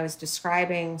now, and I was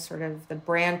describing sort of the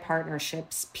brand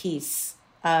partnerships piece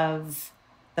of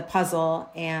the puzzle,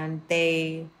 and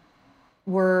they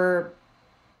were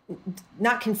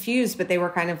not confused, but they were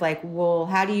kind of like, well,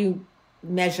 how do you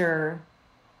measure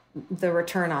the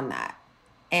return on that?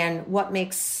 And what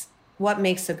makes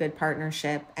a good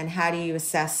partnership, and how do you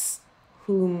assess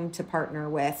whom to partner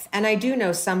with? And I do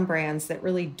know some brands that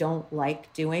really don't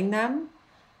like doing them.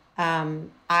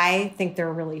 I think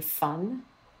they're really fun,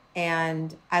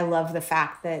 and I love the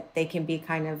fact that they can be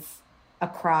kind of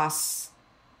across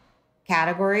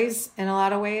categories in a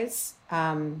lot of ways.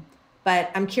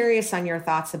 But I'm curious on your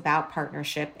thoughts about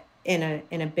partnership in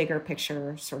a bigger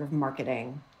picture sort of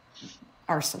marketing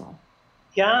arsenal.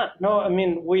 Yeah, no,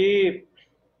 we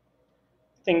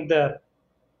think the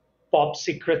Pop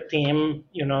Secret team,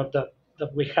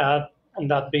 that we had on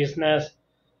that business,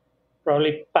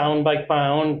 probably pound by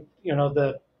pound,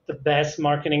 the best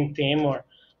marketing team, or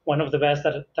one of the best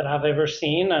that I've ever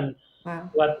seen. And wow.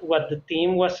 What the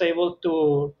team was able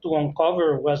to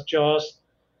uncover was just,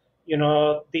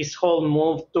 this whole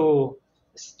move to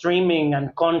streaming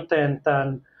and content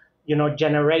and,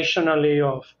 generationally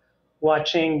of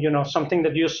watching, something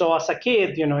that you saw as a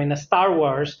kid, in a Star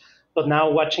Wars, but now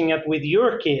watching it with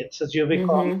your kids as you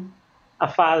become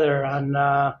a father. And,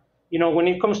 when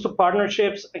it comes to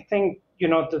partnerships, I think,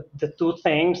 the two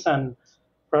things, and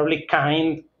probably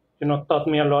Kind, taught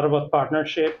me a lot about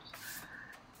partnerships,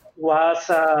 was,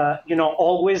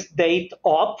 always date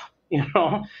up,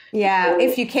 Yeah,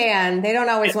 if you can. They don't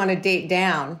always want to date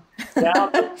down. Yeah,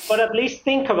 but at least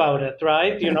think about it,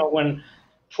 right? When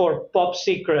for Pop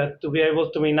Secret to be able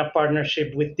to be in a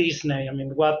partnership with Disney. I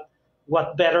mean,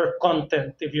 what better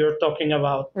content if you're talking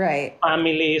about Right.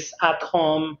 families at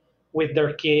home with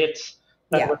their kids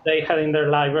than Yeah. what they had in their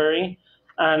library.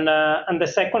 And the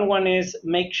second one is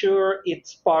make sure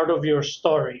it's part of your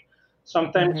story.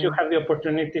 Sometimes you have the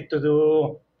opportunity to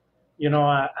do,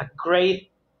 a great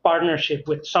partnership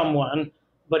with someone,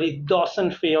 but it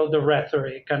doesn't feel the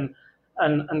rhetoric. And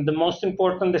the most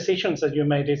important decisions that you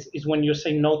made is when you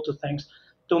say no to things.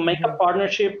 To make a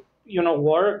partnership,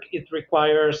 work, it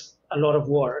requires a lot of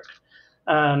work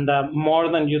and more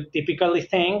than you typically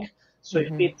think. So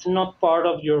if it's not part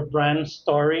of your brand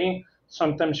story,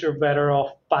 sometimes you're better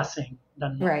off passing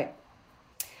than not. Right.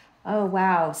 Oh,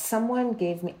 wow. Someone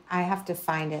gave me, I have to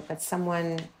find it, but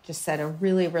someone just said a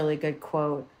really, really good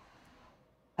quote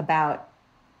about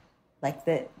like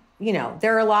there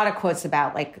are a lot of quotes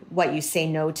about like what you say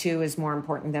no to is more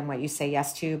important than what you say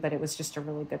yes to, but it was just a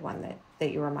really good one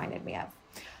that you reminded me of.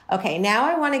 Okay, now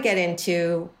I want to get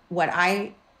into what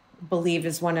I believe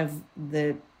is one of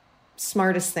the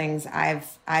smartest things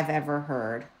I've ever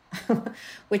heard,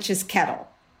 which is Kettle.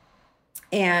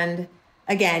 And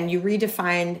again, you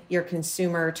redefined your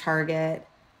consumer target.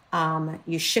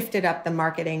 You shifted up the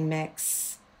marketing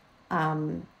mix.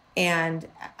 And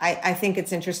I think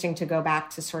it's interesting to go back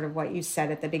to sort of what you said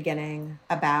at the beginning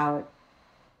about,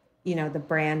 the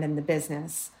brand and the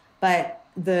business. But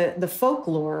the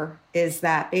folklore is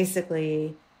that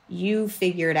basically you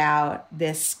figured out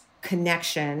this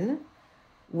connection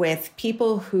with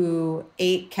people who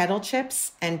ate kettle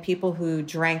chips and people who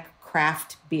drank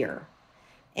craft beer.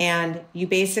 And you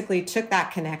basically took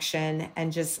that connection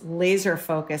and just laser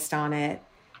focused on it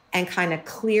and kind of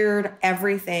cleared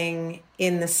everything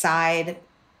in the side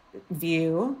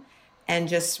view and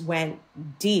just went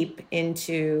deep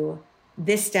into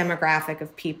this demographic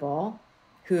of people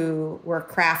who were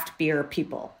craft beer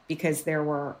people, because there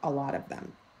were a lot of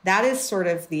them. That is sort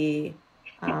of the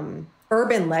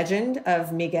urban legend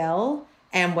of Miguel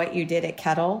and what you did at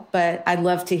Kettle. But I'd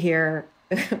love to hear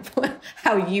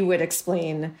how you would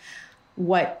explain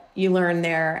what you learned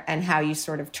there and how you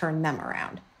sort of turned them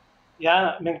around.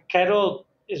 Yeah, I mean, Kettle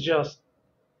is just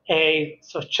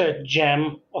such a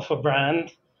gem of a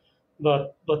brand,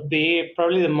 but B,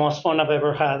 probably the most fun I've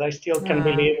ever had. I still can't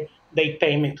believe they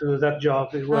pay me to do that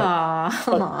job. It was,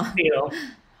 but still.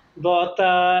 But,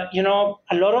 a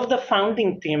lot of the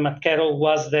founding team at Kettle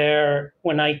was there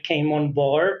when I came on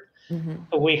board.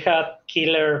 So we had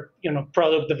killer,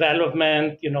 product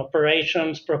development,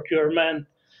 operations, procurement,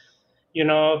 you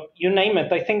name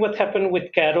it. I think what happened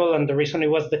with Kettle and the reason it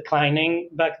was declining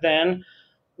back then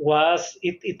was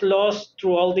it lost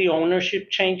through all the ownership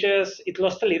changes. It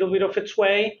lost a little bit of its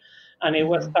way, and it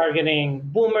was targeting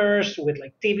boomers with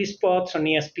like TV spots on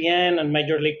ESPN and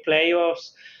Major League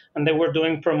playoffs. And they were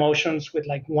doing promotions with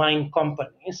like wine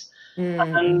companies.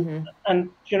 And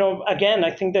again,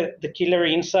 I think that the killer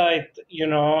insight,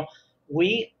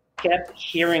 we kept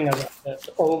hearing about it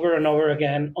over and over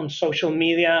again on social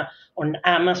media, on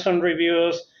Amazon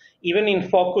reviews, even in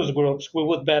focus groups. We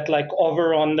would bet like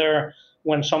over under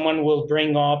when someone will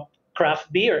bring up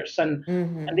craft beers. And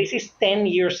this is 10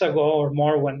 years ago or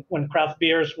more when craft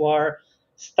beers were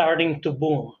starting to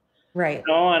boom. Right.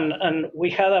 And we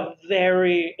had a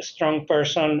very strong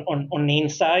person on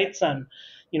insights, and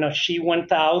she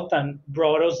went out and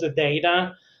brought us the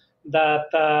data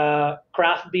that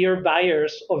craft beer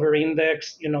buyers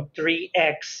over-index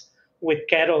 3x with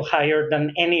Kettle higher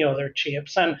than any other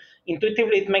chips. And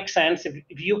intuitively, it makes sense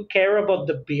if you care about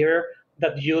the beer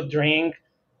that you drink,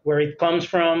 where it comes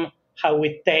from, how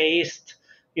it tastes,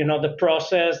 the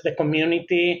process, the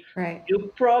community. Right.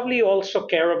 You probably also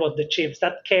care about the chips.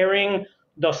 That caring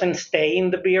doesn't stay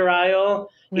in the beer aisle.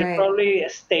 It probably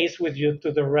stays with you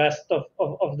to the rest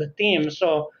of the team.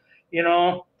 So,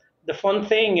 the fun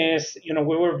thing is,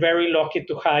 we were very lucky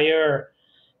to hire,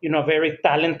 a very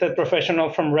talented professional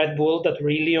from Red Bull that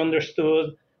really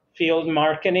understood field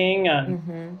marketing.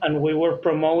 And we were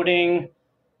promoting,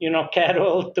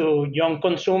 Kettle to young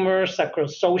consumers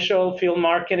across social, field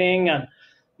marketing, and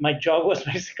my job was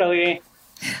basically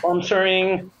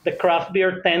sponsoring the craft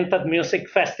beer tent at music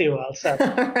festivals at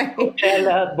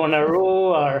Coachella, at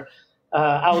Bonnaroo, or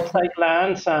Outside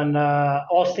Lands, and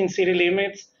Austin City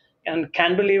Limits. And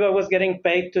can't believe I was getting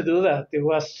paid to do that. It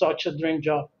was such a dream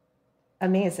job.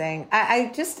 Amazing.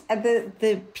 I just,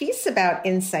 the piece about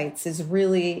insights is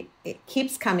really, it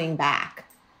keeps coming back,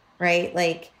 right?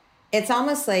 Like, it's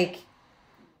almost like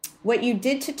what you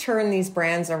did to turn these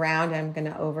brands around, I'm going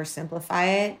to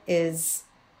oversimplify it, is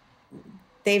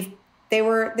they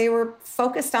were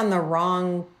focused on the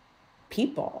wrong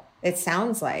people, it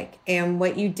sounds like. And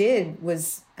what you did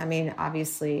was, I mean,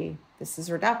 obviously this is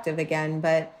reductive again,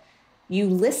 but you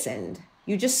listened.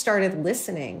 You just started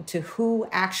listening to who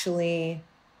actually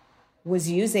was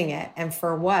using it and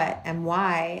for what and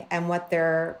why and what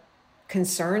their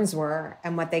concerns were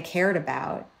and what they cared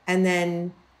about. And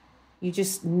then you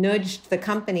just nudged the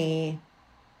company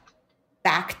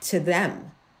back to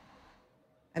them.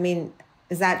 I mean,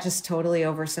 is that just totally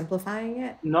oversimplifying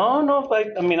it? No,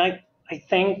 but I mean, I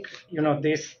think,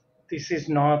 this is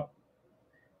not,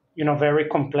 very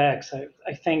complex.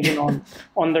 I think,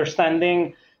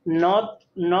 understanding not,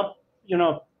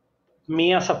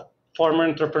 me as a former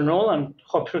entrepreneur and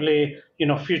hopefully,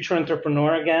 future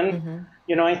entrepreneur again.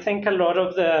 Mm-hmm. I think a lot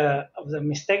of the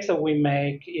mistakes that we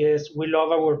make is we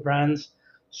love our brands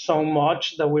so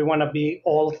much that we want to be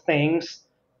all things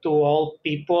to all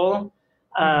people.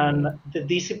 And the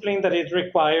discipline that it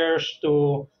requires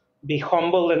to be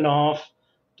humble enough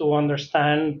to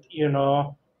understand,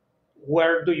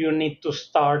 where do you need to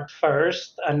start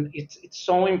first. And it's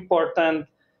so important,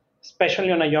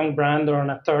 especially on a young brand or on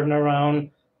a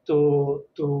turnaround, to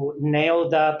nail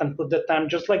that and put the time,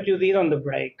 just like you did on the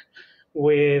break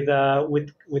with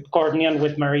Courtney and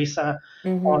with Marisa,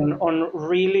 on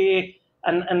really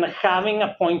and having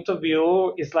a point of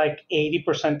view is like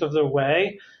 80% of the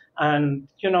way. And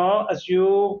as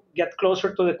you get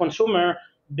closer to the consumer,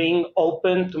 being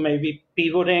open to maybe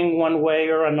pivoting one way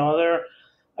or another.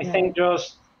 I think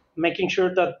just making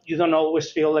sure that you don't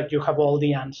always feel like you have all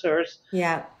the answers.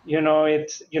 Yeah.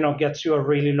 It's, gets you a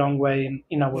really long way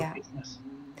in our business.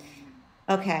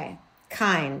 Okay.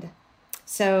 Kind.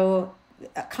 So,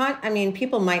 I mean,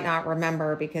 people might not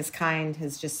remember because Kind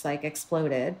has just like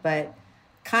exploded, but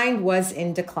Kind was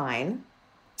in decline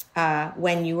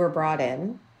when you were brought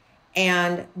in.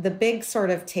 And the big sort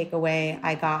of takeaway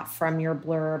I got from your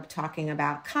blurb talking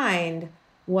about Kind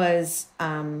was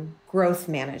growth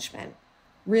management.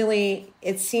 Really,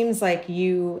 it seems like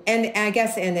you, and I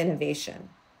guess, and innovation,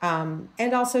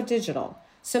 and also digital.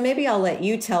 So maybe I'll let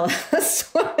you tell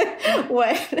us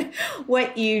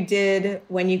what you did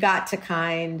when you got to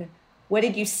Kind. What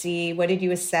did you see? What did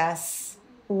you assess?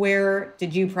 Where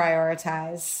did you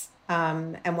prioritize?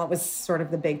 And what was sort of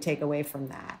the big takeaway from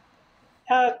that?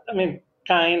 I mean,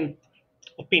 Kind,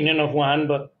 opinion of one,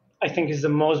 but I think it's the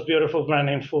most beautiful brand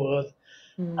in food.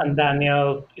 And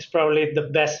Daniel is probably the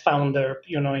best founder,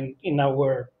 in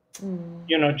our,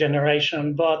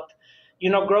 generation. But,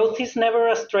 growth is never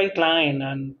a straight line.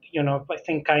 And, I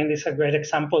think Kind is a great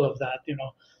example of that,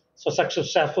 so it's a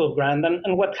successful brand.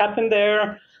 And what happened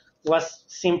there was,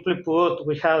 simply put,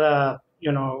 we had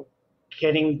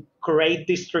getting great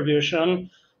distribution,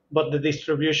 but the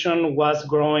distribution was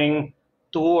growing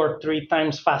 2 or 3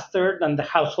 times faster than the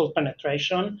household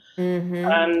penetration.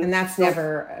 And that's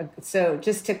never, so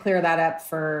just to clear that up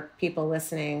for people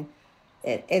listening,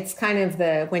 it's kind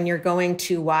of when you're going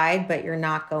too wide, but you're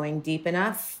not going deep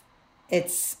enough.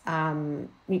 It's,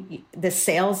 the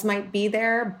sales might be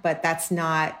there, but that's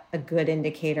not a good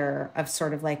indicator of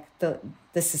sort of like the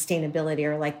sustainability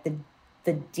or like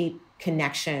the deep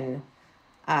connection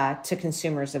to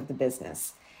consumers of the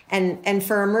business. And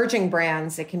for emerging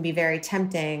brands, it can be very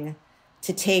tempting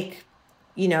to take,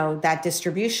 that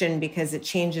distribution because it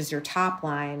changes your top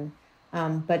line.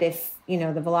 But if,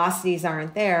 the velocities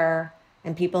aren't there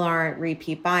and people aren't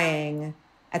repeat buying,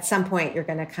 at some point you're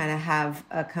going to kind of have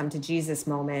a come to Jesus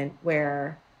moment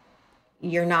where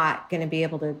you're not going to be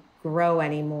able to grow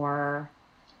anymore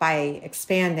by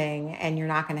expanding, and you're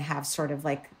not going to have sort of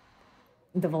like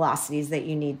the velocities that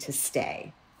you need to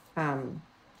stay.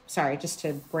 Sorry, just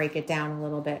to break it down a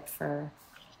little bit for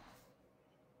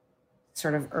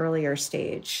sort of earlier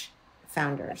stage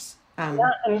founders. And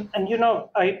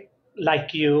I,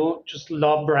 like you, just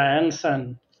love brands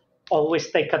and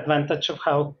always take advantage of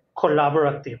how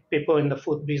collaborative people in the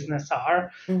food business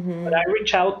are. But I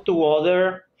reach out to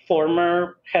other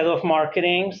former head of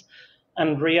marketings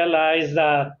and realize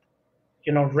that,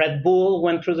 Red Bull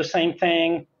went through the same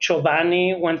thing.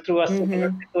 Chobani went through a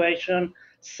similar situation.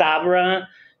 Sabra.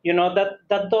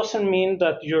 That doesn't mean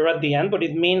that you're at the end, but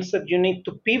it means that you need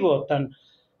to pivot. And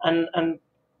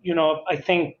I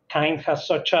think Kind has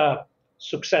such a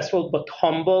successful but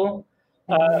humble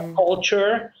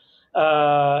culture.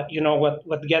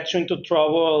 What gets you into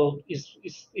trouble is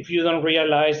if you don't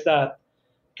realize that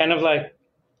kind of like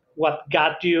what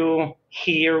got you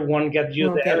here won't get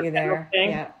you there. Get you there.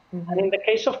 Yeah. And in the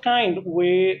case of Kind,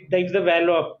 they've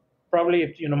developed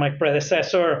probably, my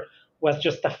predecessor was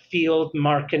just a field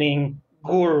marketing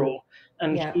guru.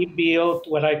 And he built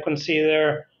what I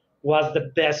consider was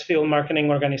the best field marketing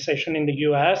organization in the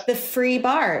US. The free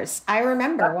bars. I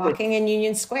remember walking in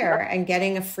Union Square and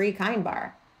getting a free Kind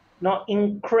bar. No,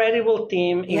 incredible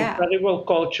team, incredible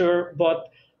culture.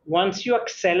 But once you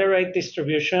accelerate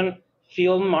distribution,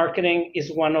 field marketing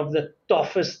is one of the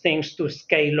toughest things to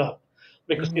scale up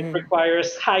because it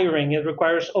requires hiring, it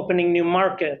requires opening new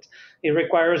markets, it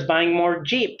requires buying more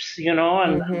Jeeps,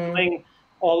 and doing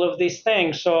all of these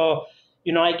things. So,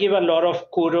 I give a lot of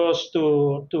kudos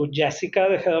to Jessica,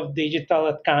 the head of digital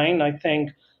at Kind. I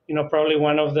think, probably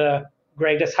one of the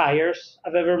greatest hires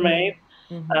I've ever made.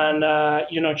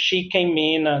 And, she came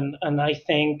in and I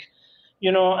think,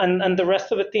 and the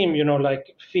rest of the team,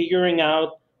 like figuring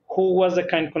out who was the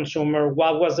Kind consumer,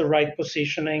 what was the right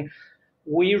positioning.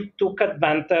 We took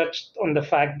advantage on the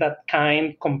fact that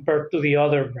Kind, compared to the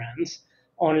other brands,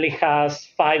 only has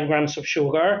 5 grams of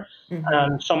sugar.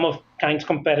 And some of Kind's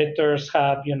competitors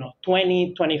have,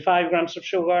 20, 25 grams of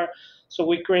sugar. So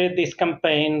we created this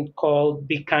campaign called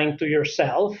Be Kind to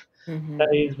Yourself that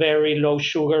is very low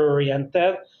sugar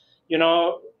oriented.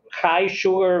 High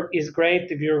sugar is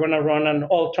great if you're going to run an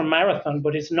ultra marathon,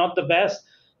 but it's not the best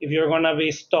if you're going to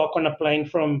be stuck on a plane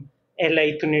from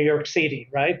LA to New York City,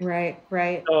 right?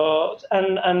 Right. So,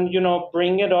 and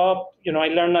bring it up. I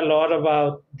learned a lot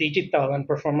about digital and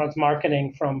performance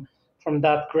marketing from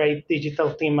that great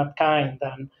digital team at Kind.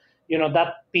 And,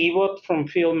 that pivot from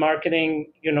field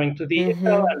marketing, into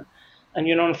digital.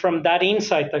 And from that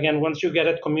insight, again, once you get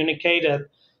it communicated,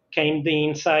 came the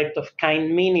insight of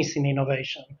Kind minis in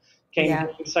innovation, came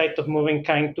the insight of moving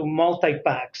Kind to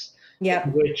multi-packs,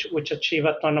 which achieve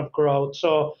a ton of growth.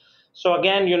 So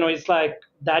again, it's like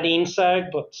that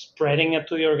insight, but spreading it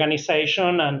to the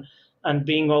organization and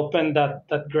being open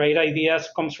that great ideas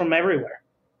comes from everywhere.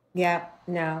 Yeah,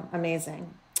 no,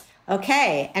 amazing.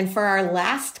 Okay, and for our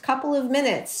last couple of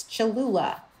minutes,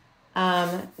 Cholula.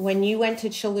 When you went to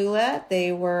Cholula,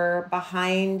 they were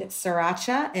behind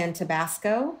Sriracha and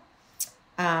Tabasco.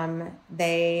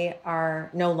 They are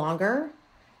no longer.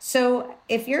 So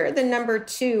if you're the number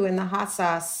 2 in the hot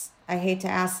sauce, I hate to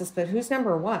ask this, but who's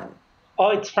number 1? Oh,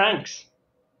 it's Frank's.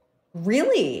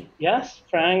 Really? Yes,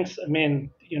 Frank's. I mean,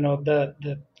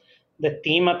 the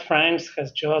team at Frank's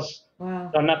has just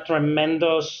done a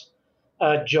tremendous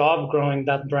job growing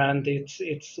that brand.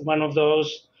 It's one of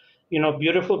those,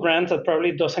 beautiful brands that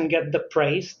probably doesn't get the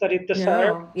praise that it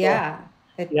deserves. No, yeah.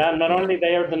 Not only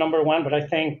they are the number 1, but I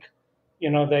think,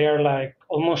 they are like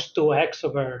almost 2x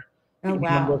over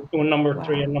number 2, number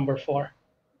 3, and number 4.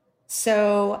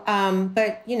 So,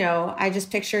 but, I just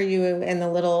picture you in the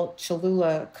little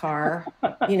Cholula car,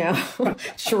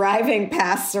 driving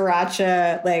past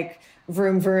Sriracha, like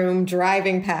vroom, vroom,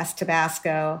 driving past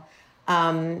Tabasco.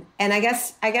 And I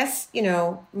guess,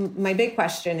 my big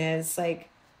question is like,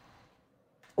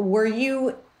 were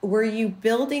you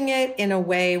building it in a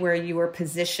way where you were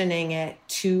positioning it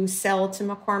to sell to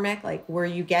McCormick? Like, were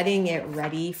you getting it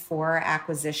ready for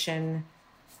acquisition?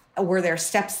 Were there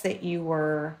steps that you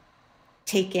were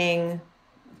taking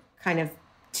kind of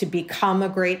to become a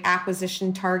great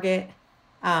acquisition target?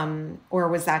 Or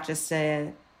was that just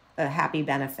a happy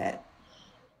benefit?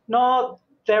 No,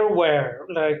 there were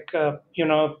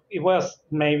it was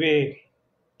maybe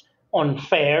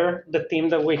unfair, the team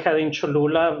that we had in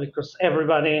Cholula, because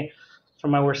everybody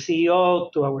from our CEO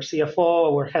to our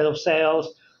CFO, our head of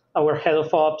sales, our head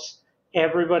of ops,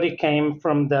 everybody came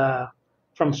from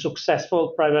successful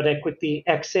private equity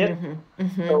exit.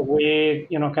 So we,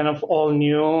 kind of all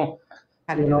knew,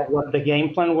 what the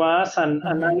game plan was. And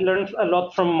I learned a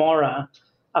lot from Maura,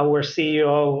 our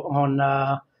CEO,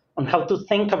 on how to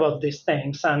think about these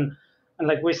things. And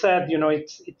like we said,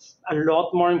 it's a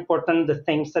lot more important the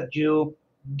things that you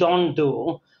don't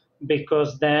do,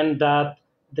 because then that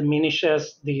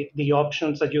diminishes the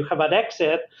options that you have at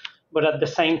exit. But at the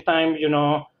same time,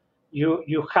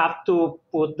 you have to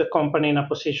put the company in a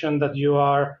position that you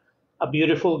are a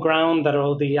beautiful ground, that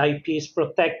all the IP is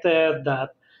protected,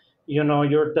 that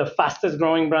you're the fastest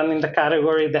growing brand in the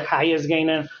category, the highest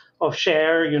gainer of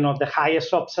share, the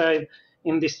highest upside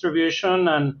in distribution.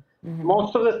 And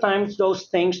most of the times those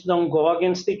things don't go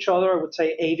against each other. I would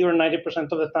say 80 or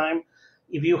 90% of the time,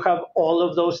 if you have all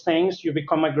of those things, you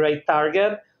become a great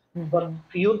target. But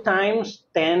few times,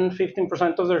 10,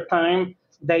 15% of their time,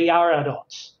 they are at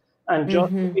odds. And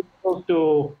just to be able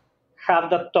to have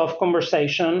that tough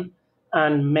conversation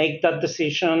and make that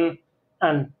decision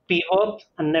and pivot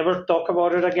and never talk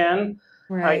about it again,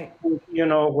 I think,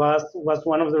 was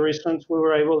one of the reasons we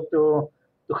were able to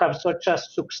have such a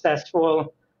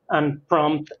successful and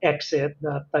prompt exit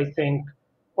that I think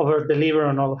over-deliver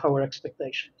on all of our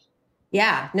expectations.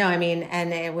 Yeah, no, I mean,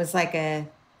 and it was like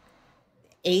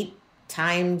 8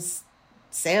 times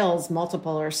sales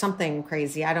multiple or something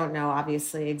crazy. I don't know,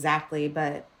 obviously, exactly,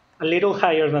 but a little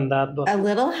higher than that. But a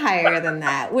little higher than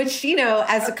that, which, you know,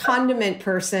 as a condiment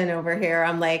person over here,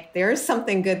 I'm like, there's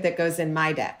something good that goes in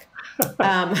my deck.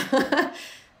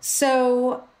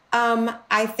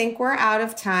 I think we're out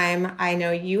of time. I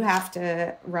know you have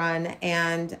to run,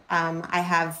 and I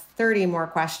have 30 more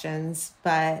questions,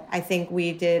 but I think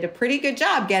we did a pretty good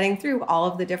job getting through all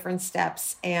of the different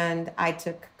steps, and I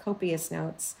took copious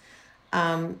notes.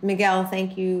 Miguel,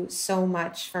 thank you so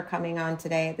much for coming on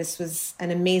today. This was an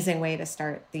amazing way to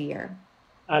start the year.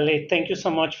 Ali, thank you so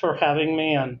much for having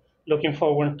me, and looking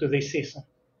forward to this season.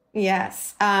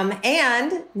 Yes.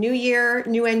 And new year,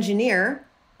 new engineer.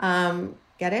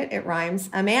 Get it? It rhymes.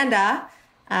 Amanda,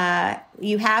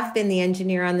 you have been the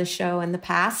engineer on the show in the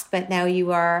past, but now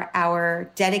you are our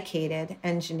dedicated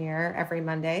engineer every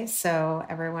Monday. So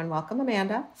everyone, welcome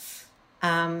Amanda.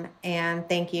 And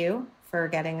thank you for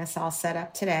getting us all set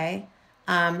up today.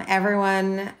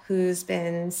 Everyone who's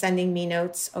been sending me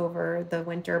notes over the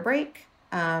winter break,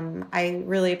 I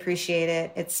really appreciate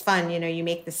it. It's fun. You know, you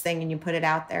make this thing and you put it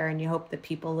out there and you hope that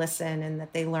people listen and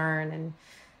that they learn. And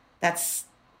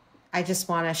I just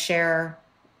want to share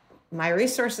my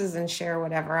resources and share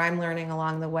whatever I'm learning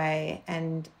along the way.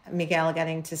 And Miguel,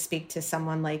 getting to speak to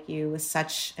someone like you with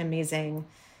such amazing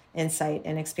insight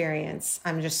and experience.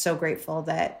 I'm just so grateful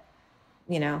that,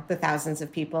 you know, the thousands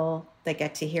of people that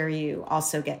get to hear you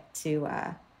also get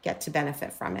to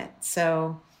benefit from it.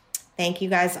 So thank you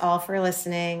guys all for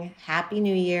listening. Happy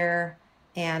New Year.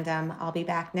 And I'll be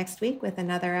back next week with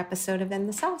another episode of In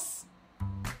the Sauce.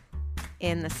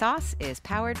 In the Sauce is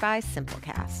powered by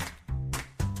Simplecast.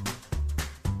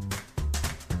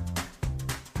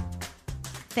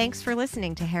 Thanks for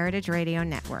listening to Heritage Radio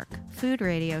Network, food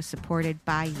radio supported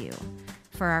by you.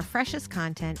 For our freshest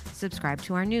content, subscribe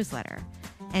to our newsletter.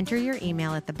 Enter your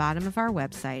email at the bottom of our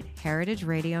website,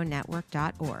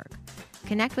 heritageradionetwork.org.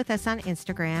 Connect with us on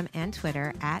Instagram and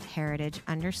Twitter at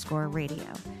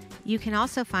heritage_radio. You can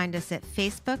also find us at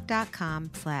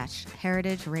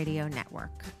facebook.com/Heritage Radio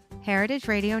Network. Heritage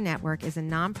Radio Network is a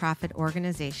nonprofit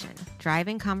organization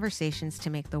driving conversations to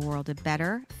make the world a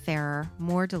better, fairer,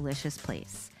 more delicious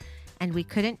place. And we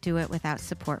couldn't do it without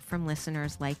support from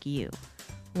listeners like you.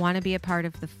 Want to be a part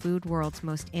of the food world's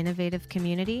most innovative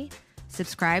community?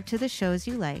 Subscribe to the shows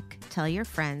you like, tell your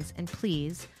friends, and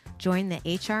please join the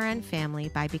HRN family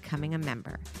by becoming a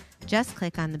member. Just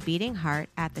click on the beating heart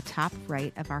at the top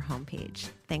right of our homepage.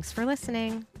 Thanks for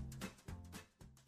listening.